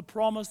towards the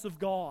promise of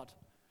God.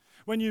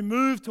 When you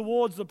move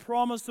towards the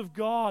promise of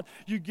God,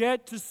 you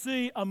get to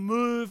see a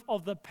move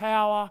of the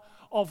power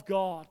of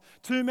God.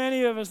 Too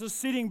many of us are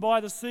sitting by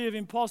the sea of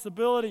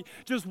impossibility,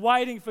 just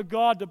waiting for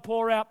God to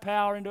pour out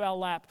power into our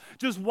lap,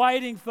 just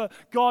waiting for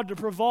God to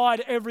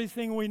provide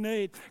everything we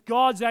need.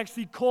 God's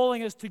actually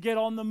calling us to get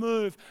on the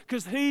move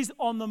because He's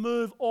on the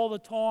move all the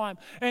time.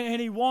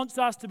 And He wants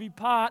us to be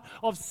part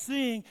of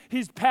seeing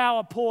His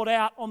power poured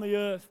out on the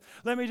earth.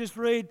 Let me just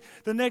read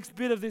the next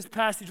bit of this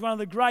passage. One of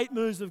the great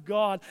moves of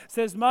God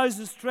says,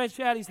 Moses stretched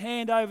out his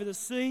hand over the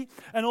sea,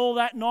 and all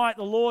that night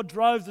the Lord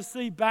drove the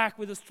sea back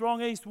with a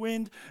strong east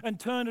wind and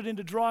turned it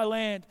into dry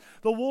land.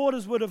 The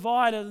waters were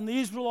divided, and the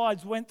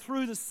Israelites went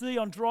through the sea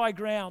on dry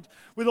ground,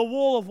 with a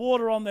wall of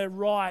water on their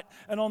right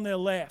and on their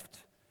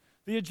left.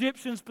 The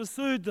Egyptians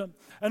pursued them,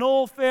 and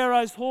all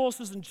Pharaoh's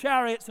horses and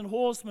chariots and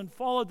horsemen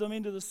followed them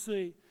into the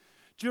sea.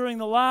 During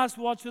the last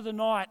watch of the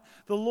night,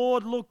 the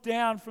Lord looked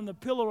down from the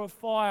pillar of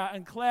fire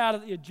and cloud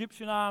at the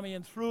Egyptian army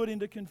and threw it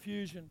into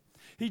confusion.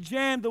 He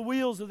jammed the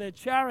wheels of their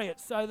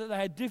chariots so that they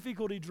had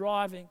difficulty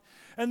driving.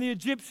 And the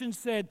Egyptians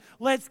said,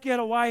 "Let's get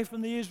away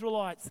from the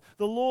Israelites.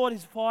 The Lord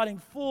is fighting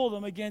for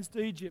them against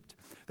Egypt."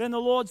 Then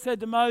the Lord said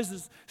to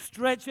Moses,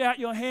 "Stretch out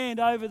your hand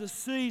over the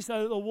sea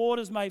so that the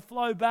waters may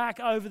flow back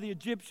over the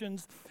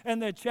Egyptians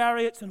and their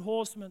chariots and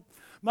horsemen."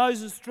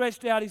 Moses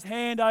stretched out his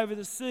hand over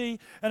the sea,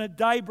 and at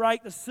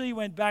daybreak the sea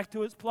went back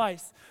to its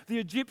place. The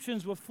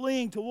Egyptians were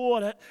fleeing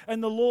toward it,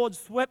 and the Lord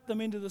swept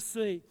them into the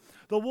sea.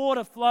 The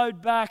water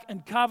flowed back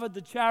and covered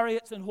the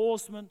chariots and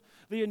horsemen,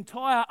 the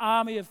entire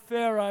army of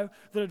Pharaoh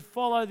that had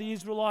followed the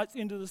Israelites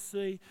into the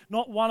sea.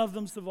 Not one of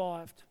them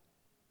survived.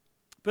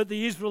 But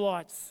the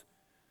Israelites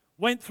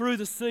went through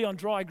the sea on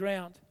dry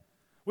ground,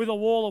 with a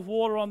wall of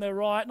water on their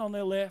right and on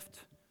their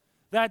left.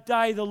 That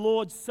day the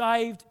Lord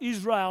saved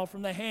Israel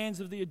from the hands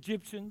of the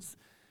Egyptians,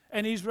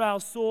 and Israel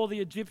saw the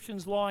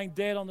Egyptians lying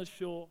dead on the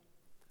shore.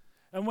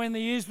 And when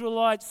the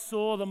Israelites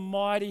saw the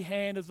mighty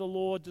hand of the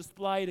Lord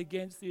displayed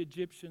against the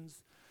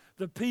Egyptians,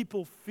 the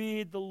people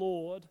feared the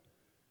Lord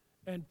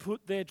and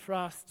put their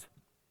trust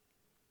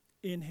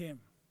in Him.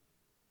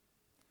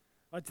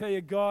 I tell you,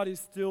 God is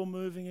still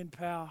moving in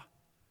power.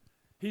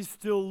 He's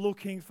still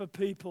looking for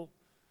people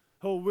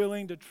who are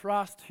willing to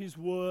trust His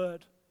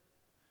word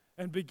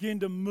and begin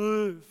to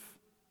move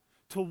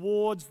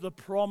towards the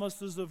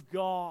promises of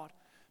God,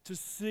 to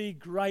see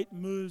great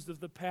moves of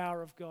the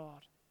power of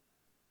God.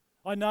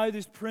 I know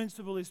this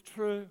principle is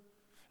true.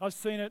 I've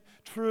seen it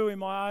true in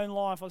my own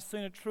life. I've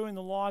seen it true in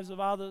the lives of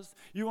others.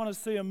 You want to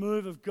see a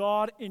move of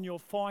God in your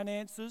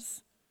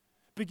finances?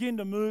 Begin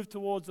to move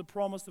towards the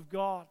promise of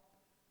God.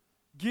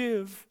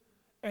 Give,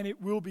 and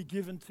it will be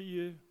given to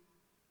you.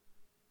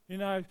 You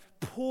know,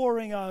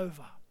 pouring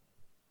over.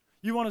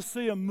 You want to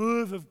see a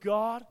move of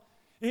God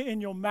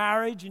in your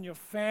marriage, in your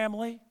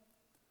family?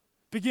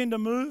 Begin to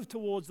move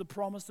towards the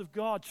promise of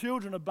God.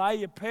 Children, obey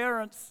your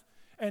parents,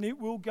 and it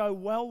will go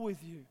well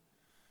with you.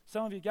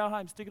 Some of you go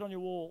home, stick it on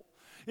your wall.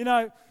 You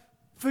know,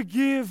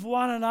 forgive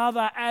one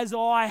another as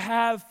I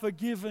have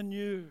forgiven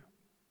you.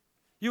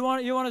 You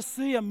want to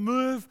see a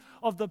move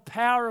of the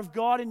power of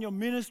God in your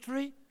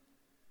ministry?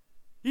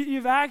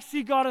 You've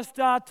actually got to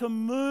start to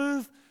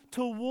move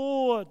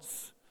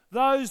towards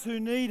those who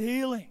need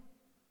healing.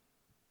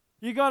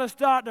 You've got to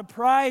start to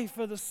pray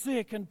for the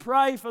sick and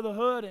pray for the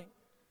hurting.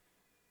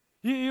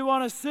 You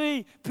want to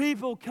see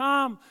people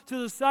come to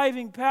the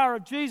saving power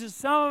of Jesus.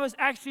 Some of us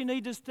actually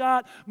need to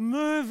start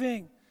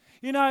moving,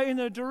 you know, in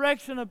the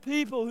direction of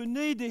people who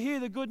need to hear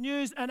the good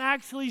news and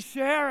actually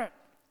share it.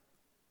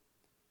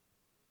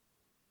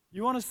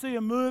 You want to see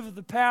a move of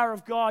the power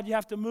of God, you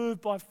have to move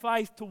by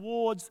faith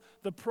towards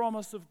the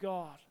promise of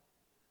God.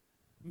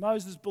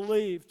 Moses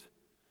believed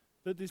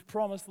that this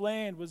promised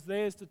land was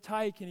theirs to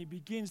take, and he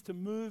begins to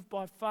move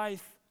by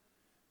faith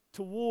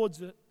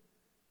towards it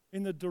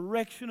in the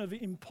direction of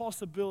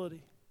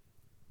impossibility.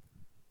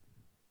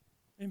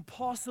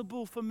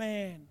 Impossible for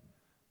man,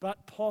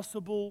 but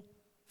possible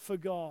for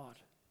God.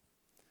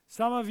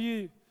 Some of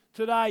you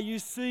today, you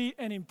see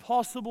an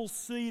impossible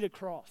sea to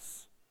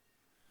cross.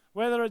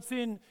 Whether it's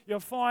in your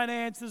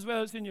finances,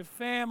 whether it's in your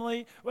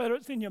family, whether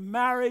it's in your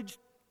marriage,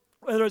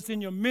 whether it's in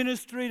your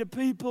ministry to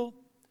people,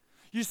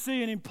 you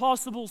see an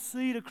impossible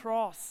sea to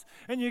cross,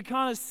 and you're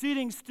kind of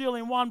sitting still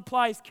in one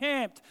place,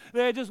 camped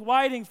there, just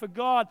waiting for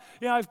God.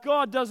 You know, if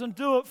God doesn't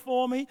do it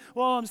for me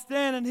while I'm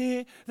standing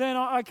here,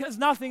 then there's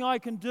nothing I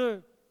can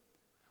do.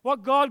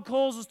 What God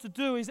calls us to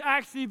do is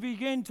actually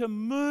begin to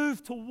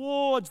move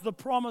towards the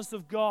promise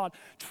of God,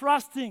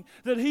 trusting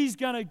that He's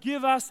going to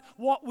give us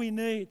what we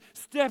need,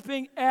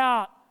 stepping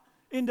out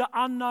into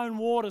unknown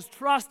waters,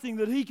 trusting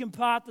that He can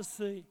part the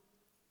sea.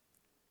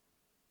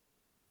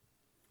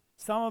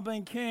 Some have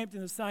been camped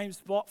in the same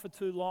spot for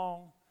too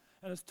long,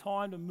 and it's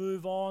time to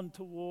move on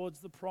towards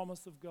the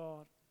promise of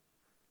God.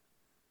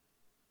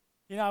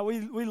 You know,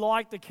 we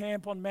like to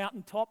camp on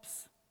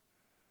mountaintops.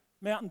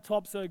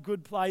 Mountaintops are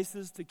good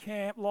places to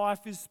camp.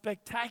 Life is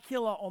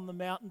spectacular on the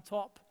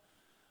mountaintop.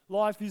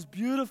 Life is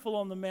beautiful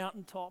on the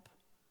mountaintop.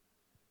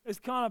 It's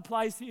the kind of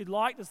place that you'd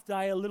like to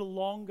stay a little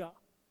longer.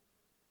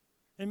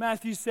 In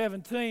Matthew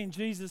 17,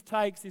 Jesus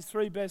takes his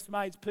three best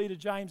mates, Peter,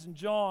 James, and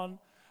John,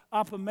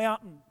 up a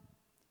mountain.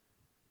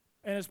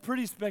 And it's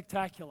pretty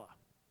spectacular.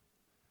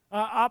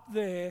 Up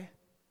there,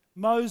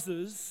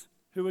 Moses,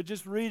 who we're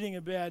just reading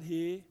about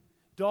here,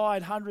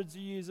 died hundreds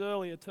of years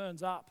earlier,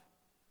 turns up.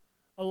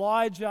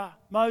 Elijah,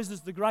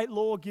 Moses, the great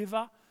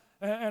lawgiver,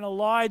 and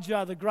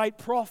Elijah, the great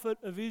prophet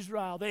of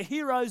Israel, they're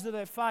heroes of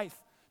their faith,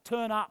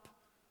 turn up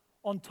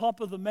on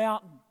top of the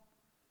mountain.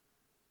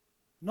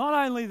 Not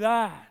only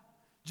that,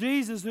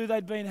 Jesus, who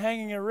they'd been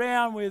hanging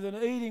around with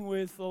and eating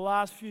with for the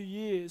last few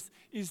years,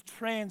 is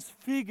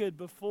transfigured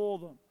before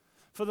them.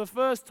 For the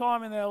first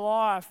time in their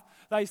life,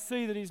 they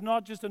see that he's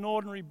not just an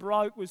ordinary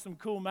bloke with some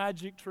cool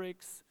magic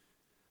tricks.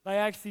 They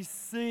actually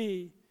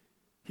see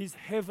his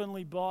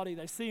heavenly body.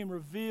 They see him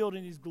revealed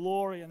in his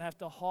glory and have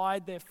to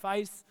hide their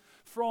face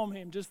from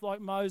him, just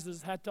like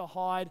Moses had to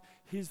hide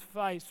his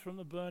face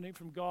from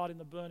God in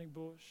the burning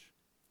bush.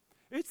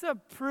 It's a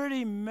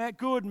pretty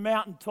good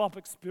mountaintop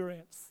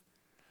experience.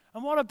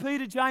 And what do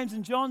Peter, James,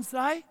 and John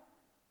say?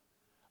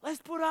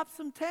 Let's put up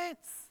some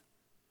tents.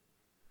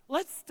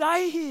 Let's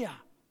stay here.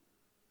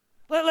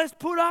 Let's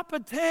put up a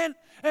tent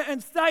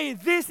and stay here.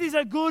 This is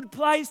a good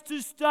place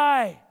to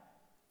stay.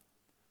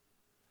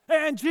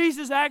 And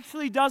Jesus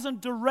actually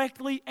doesn't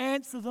directly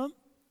answer them.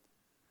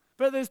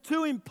 But there's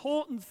two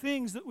important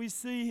things that we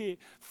see here.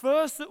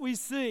 First, that we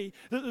see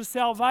that the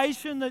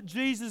salvation that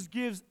Jesus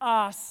gives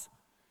us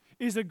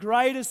is a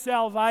greater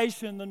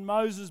salvation than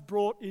Moses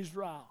brought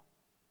Israel.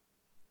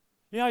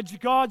 You know,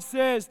 God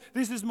says,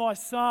 this is my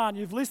son.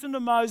 You've listened to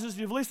Moses,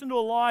 you've listened to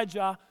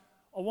Elijah.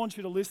 I want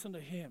you to listen to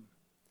him.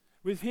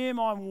 With him,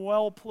 I'm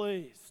well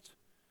pleased.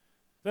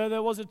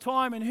 There was a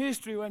time in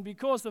history when,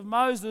 because of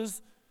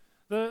Moses'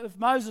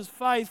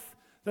 faith,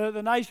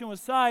 the nation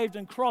was saved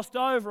and crossed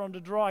over onto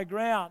dry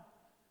ground.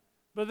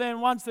 But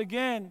then once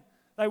again,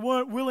 they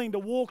weren't willing to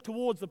walk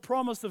towards the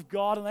promise of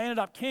God, and they ended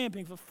up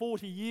camping for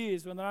 40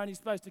 years when they're only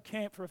supposed to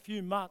camp for a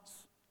few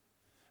months.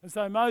 And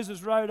so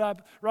Moses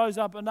God rose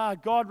up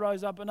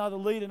another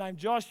leader named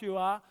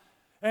Joshua,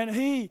 and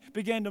he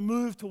began to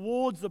move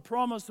towards the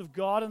promise of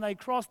God, and they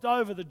crossed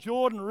over the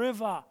Jordan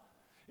River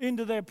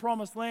into their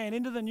promised land,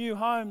 into the new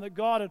home that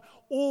God had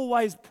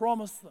always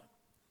promised them.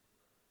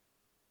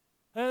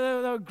 They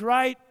were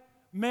great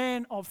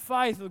men of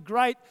faith, with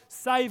great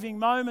saving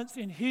moments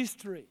in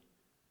history.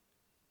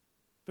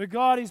 But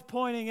God is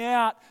pointing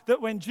out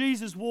that when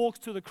Jesus walks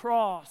to the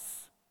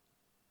cross,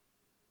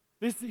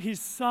 his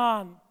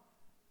son,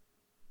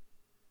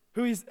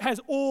 who has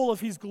all of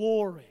his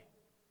glory,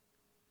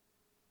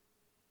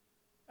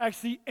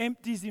 actually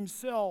empties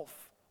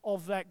himself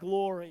of that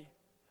glory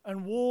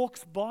and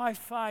walks by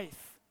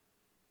faith.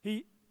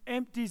 He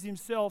empties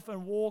himself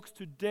and walks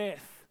to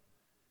death,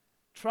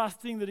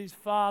 trusting that his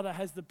Father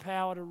has the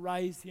power to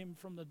raise him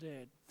from the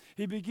dead.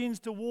 He begins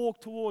to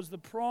walk towards the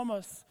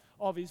promise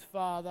of his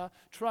Father,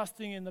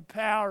 trusting in the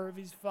power of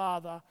his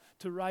Father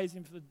to raise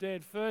him from the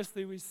dead.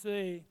 Firstly, we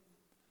see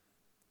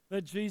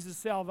that Jesus'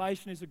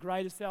 salvation is a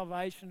greater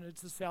salvation.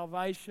 It's a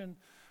salvation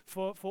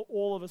for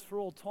all of us, for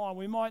all time.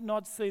 We might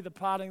not see the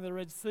parting of the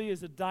Red Sea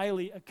as a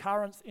daily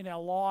occurrence in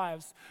our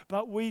lives,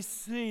 but we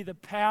see the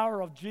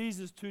power of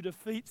Jesus to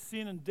defeat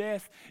sin and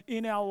death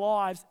in our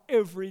lives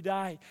every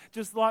day.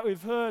 Just like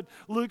we've heard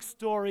Luke's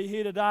story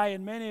here today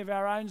and many of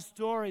our own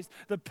stories,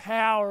 the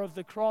power of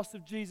the cross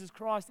of Jesus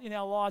Christ in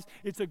our lives,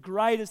 it's a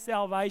greater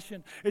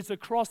salvation. It's a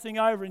crossing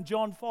over. In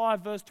John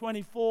 5 verse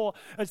 24,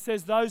 it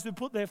says those who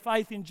put their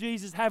faith in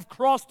Jesus have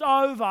crossed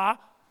over,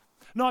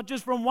 not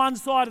just from one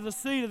side of the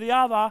sea to the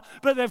other,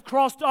 but they've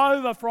crossed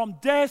over from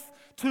death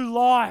to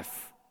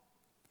life.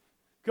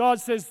 God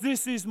says,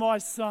 this is my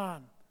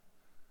son.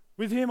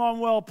 With him I'm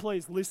well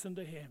pleased. Listen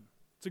to him.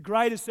 It's a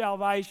greater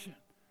salvation.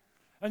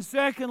 And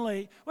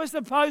secondly, we're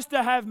supposed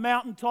to have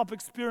mountaintop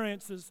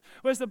experiences.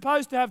 We're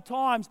supposed to have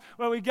times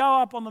where we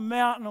go up on the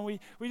mountain and we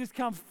just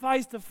come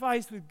face to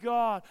face with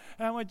God,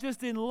 and we're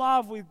just in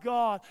love with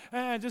God,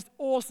 and just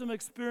awesome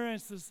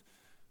experiences.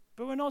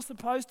 But we're not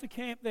supposed to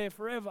camp there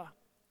forever.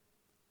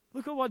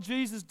 Look at what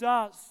Jesus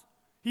does.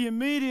 He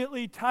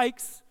immediately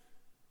takes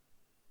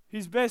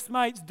his best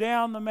mates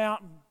down the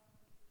mountain.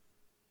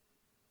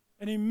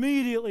 And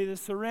immediately they're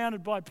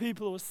surrounded by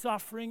people who are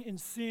suffering in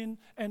sin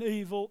and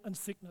evil and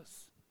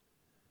sickness.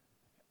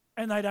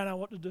 And they don't know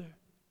what to do.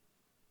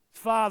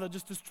 Father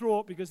just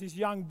distraught because his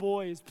young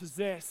boy is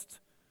possessed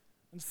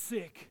and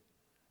sick,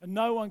 and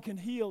no one can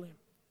heal him.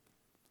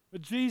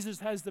 But Jesus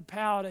has the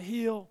power to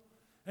heal.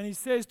 And he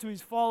says to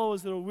his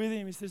followers that are with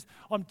him, he says,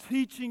 I'm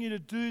teaching you to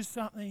do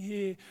something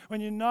here.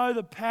 When you know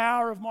the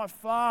power of my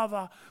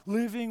Father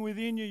living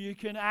within you, you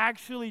can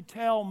actually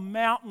tell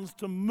mountains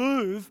to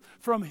move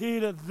from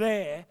here to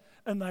there,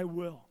 and they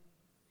will.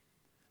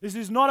 This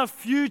is not a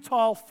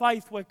futile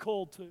faith we're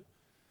called to.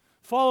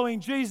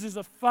 Following Jesus is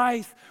a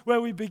faith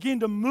where we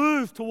begin to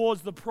move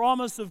towards the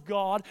promise of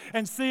God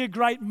and see a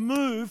great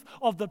move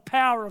of the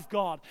power of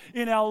God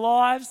in our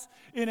lives,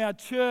 in our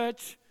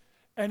church,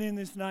 and in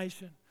this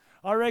nation.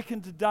 I reckon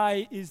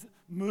today is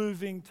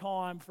moving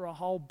time for a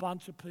whole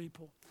bunch of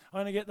people. I'm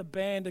going to get the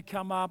band to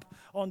come up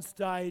on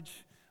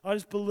stage. I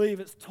just believe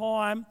it's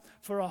time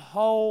for a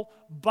whole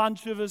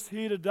bunch of us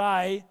here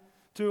today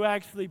to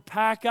actually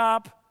pack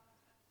up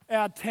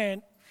our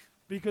tent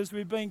because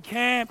we've been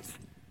camped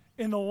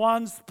in the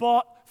one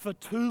spot for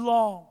too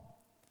long.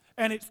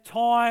 And it's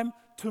time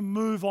to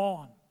move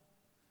on.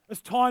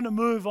 It's time to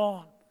move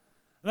on.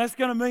 And that's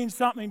going to mean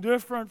something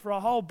different for a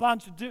whole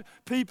bunch of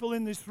people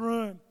in this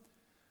room.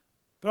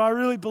 But I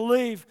really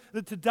believe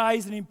that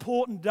today's an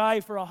important day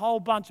for a whole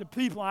bunch of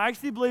people. I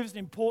actually believe it's an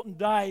important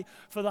day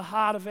for the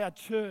heart of our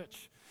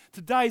church.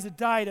 Today's a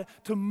day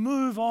to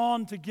move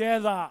on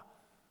together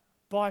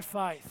by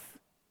faith.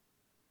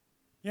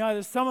 You know,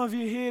 there's some of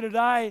you here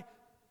today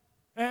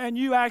and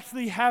you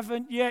actually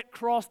haven't yet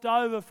crossed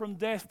over from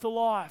death to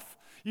life.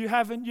 You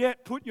haven't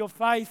yet put your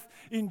faith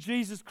in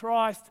Jesus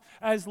Christ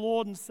as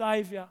Lord and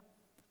Saviour.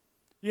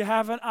 You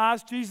haven't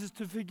asked Jesus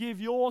to forgive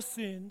your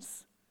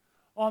sins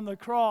on the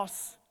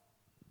cross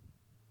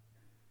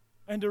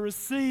and to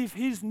receive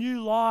his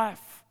new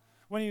life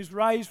when he was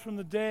raised from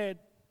the dead.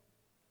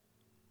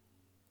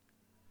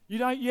 You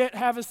don't yet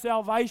have a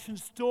salvation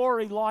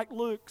story like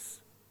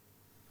Luke's.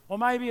 Or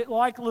maybe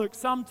like Luke,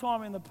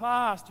 sometime in the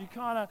past you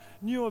kind of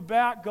knew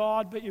about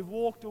God but you've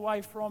walked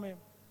away from him.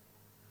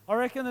 I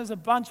reckon there's a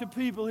bunch of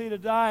people here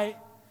today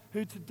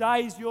who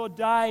today's your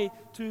day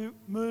to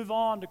move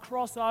on, to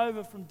cross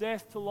over from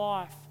death to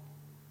life.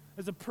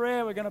 There's a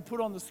prayer we're going to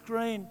put on the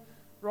screen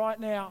right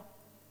now.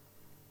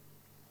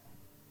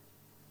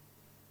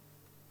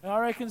 And I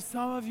reckon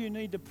some of you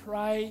need to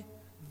pray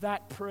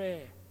that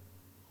prayer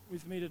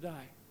with me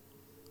today.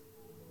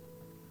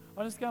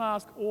 I'm just going to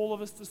ask all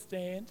of us to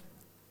stand.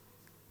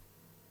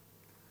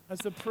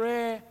 It's a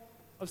prayer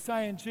of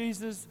saying,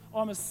 Jesus,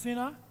 I'm a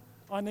sinner.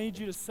 I need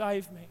you to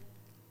save me.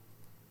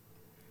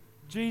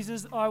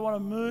 Jesus, I want to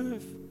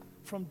move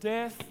from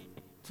death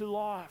to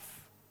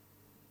life.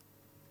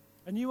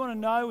 And you want to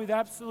know with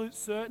absolute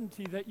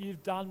certainty that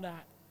you've done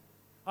that.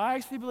 I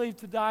actually believe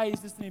today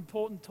is just an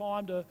important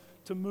time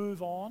to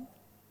move on.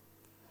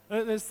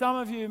 There's some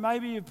of you,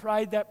 maybe you've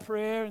prayed that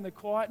prayer in the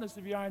quietness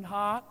of your own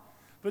heart,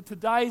 but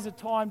today's a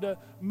time to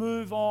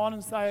move on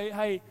and say,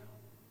 hey,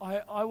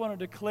 I want to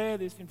declare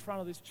this in front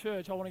of this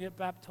church. I want to get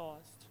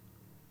baptized.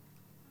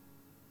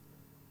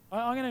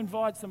 I'm going to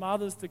invite some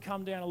others to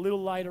come down a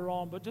little later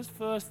on, but just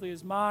firstly,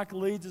 as Mark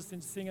leads us in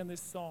singing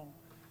this song,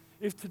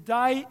 if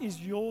today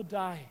is your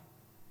day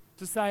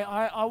to say,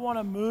 I want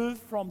to move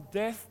from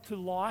death to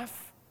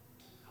life,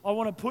 I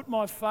want to put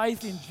my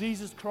faith in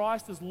Jesus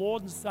Christ as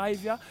Lord and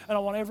Saviour, and I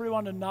want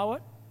everyone to know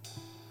it,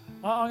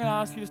 I'm going to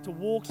ask you just to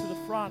walk to the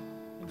front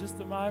in just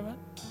a moment.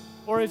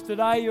 Or if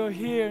today you're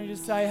here and you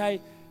just say,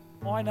 hey,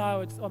 I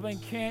know I've been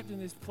camped in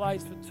this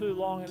place for too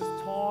long, and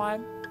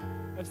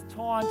it's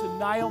time to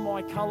nail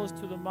my colours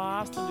to the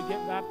mast and to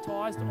get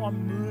baptised.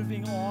 I'm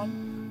moving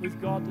on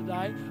with God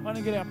today. I'm going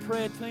to get our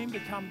prayer team to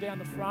come down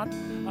the front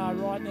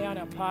right now, and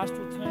our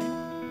pastoral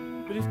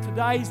team. But if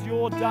today's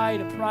your day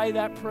to pray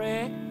that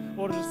prayer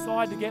or to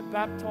decide to get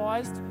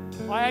baptised,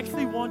 I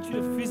actually want you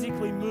to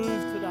physically move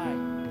today.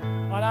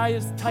 I know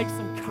it takes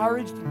some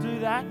courage to do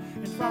that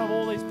in front of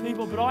all these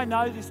people, but I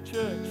know this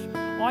church.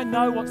 I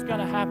know what's going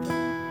to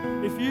happen.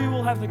 If you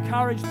will have the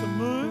courage to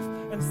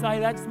move and say,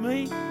 that's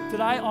me,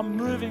 today I'm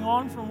moving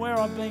on from where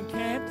I've been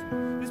camped,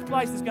 this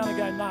place is going to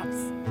go nuts.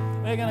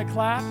 They're going to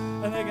clap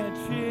and they're going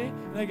to cheer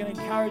and they're going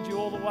to encourage you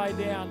all the way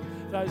down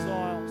those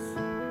aisles.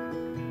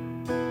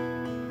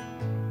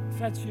 If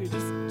that's you,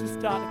 just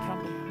start to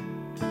come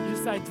down. You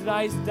just say,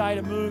 today's the day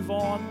to move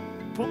on,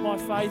 put my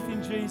faith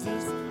in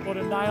Jesus, or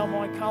to nail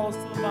my colours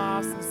to the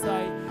mast and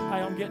say,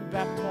 hey, I'm getting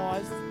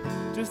baptised.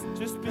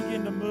 Just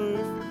begin to move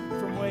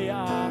from where you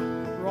are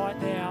right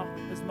now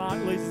as Mark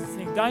leads us to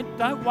sing.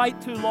 Don't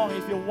wait too long.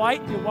 If you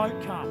wait, you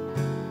won't come.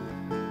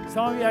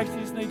 Some of you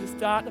actually just need to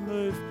start to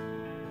move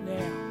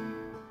now.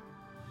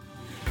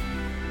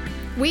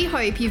 We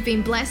hope you've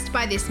been blessed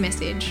by this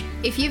message.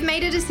 If you've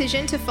made a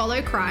decision to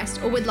follow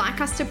Christ or would like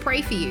us to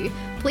pray for you,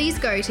 please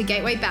go to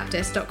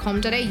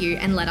gatewaybaptist.com.au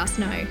and let us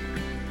know.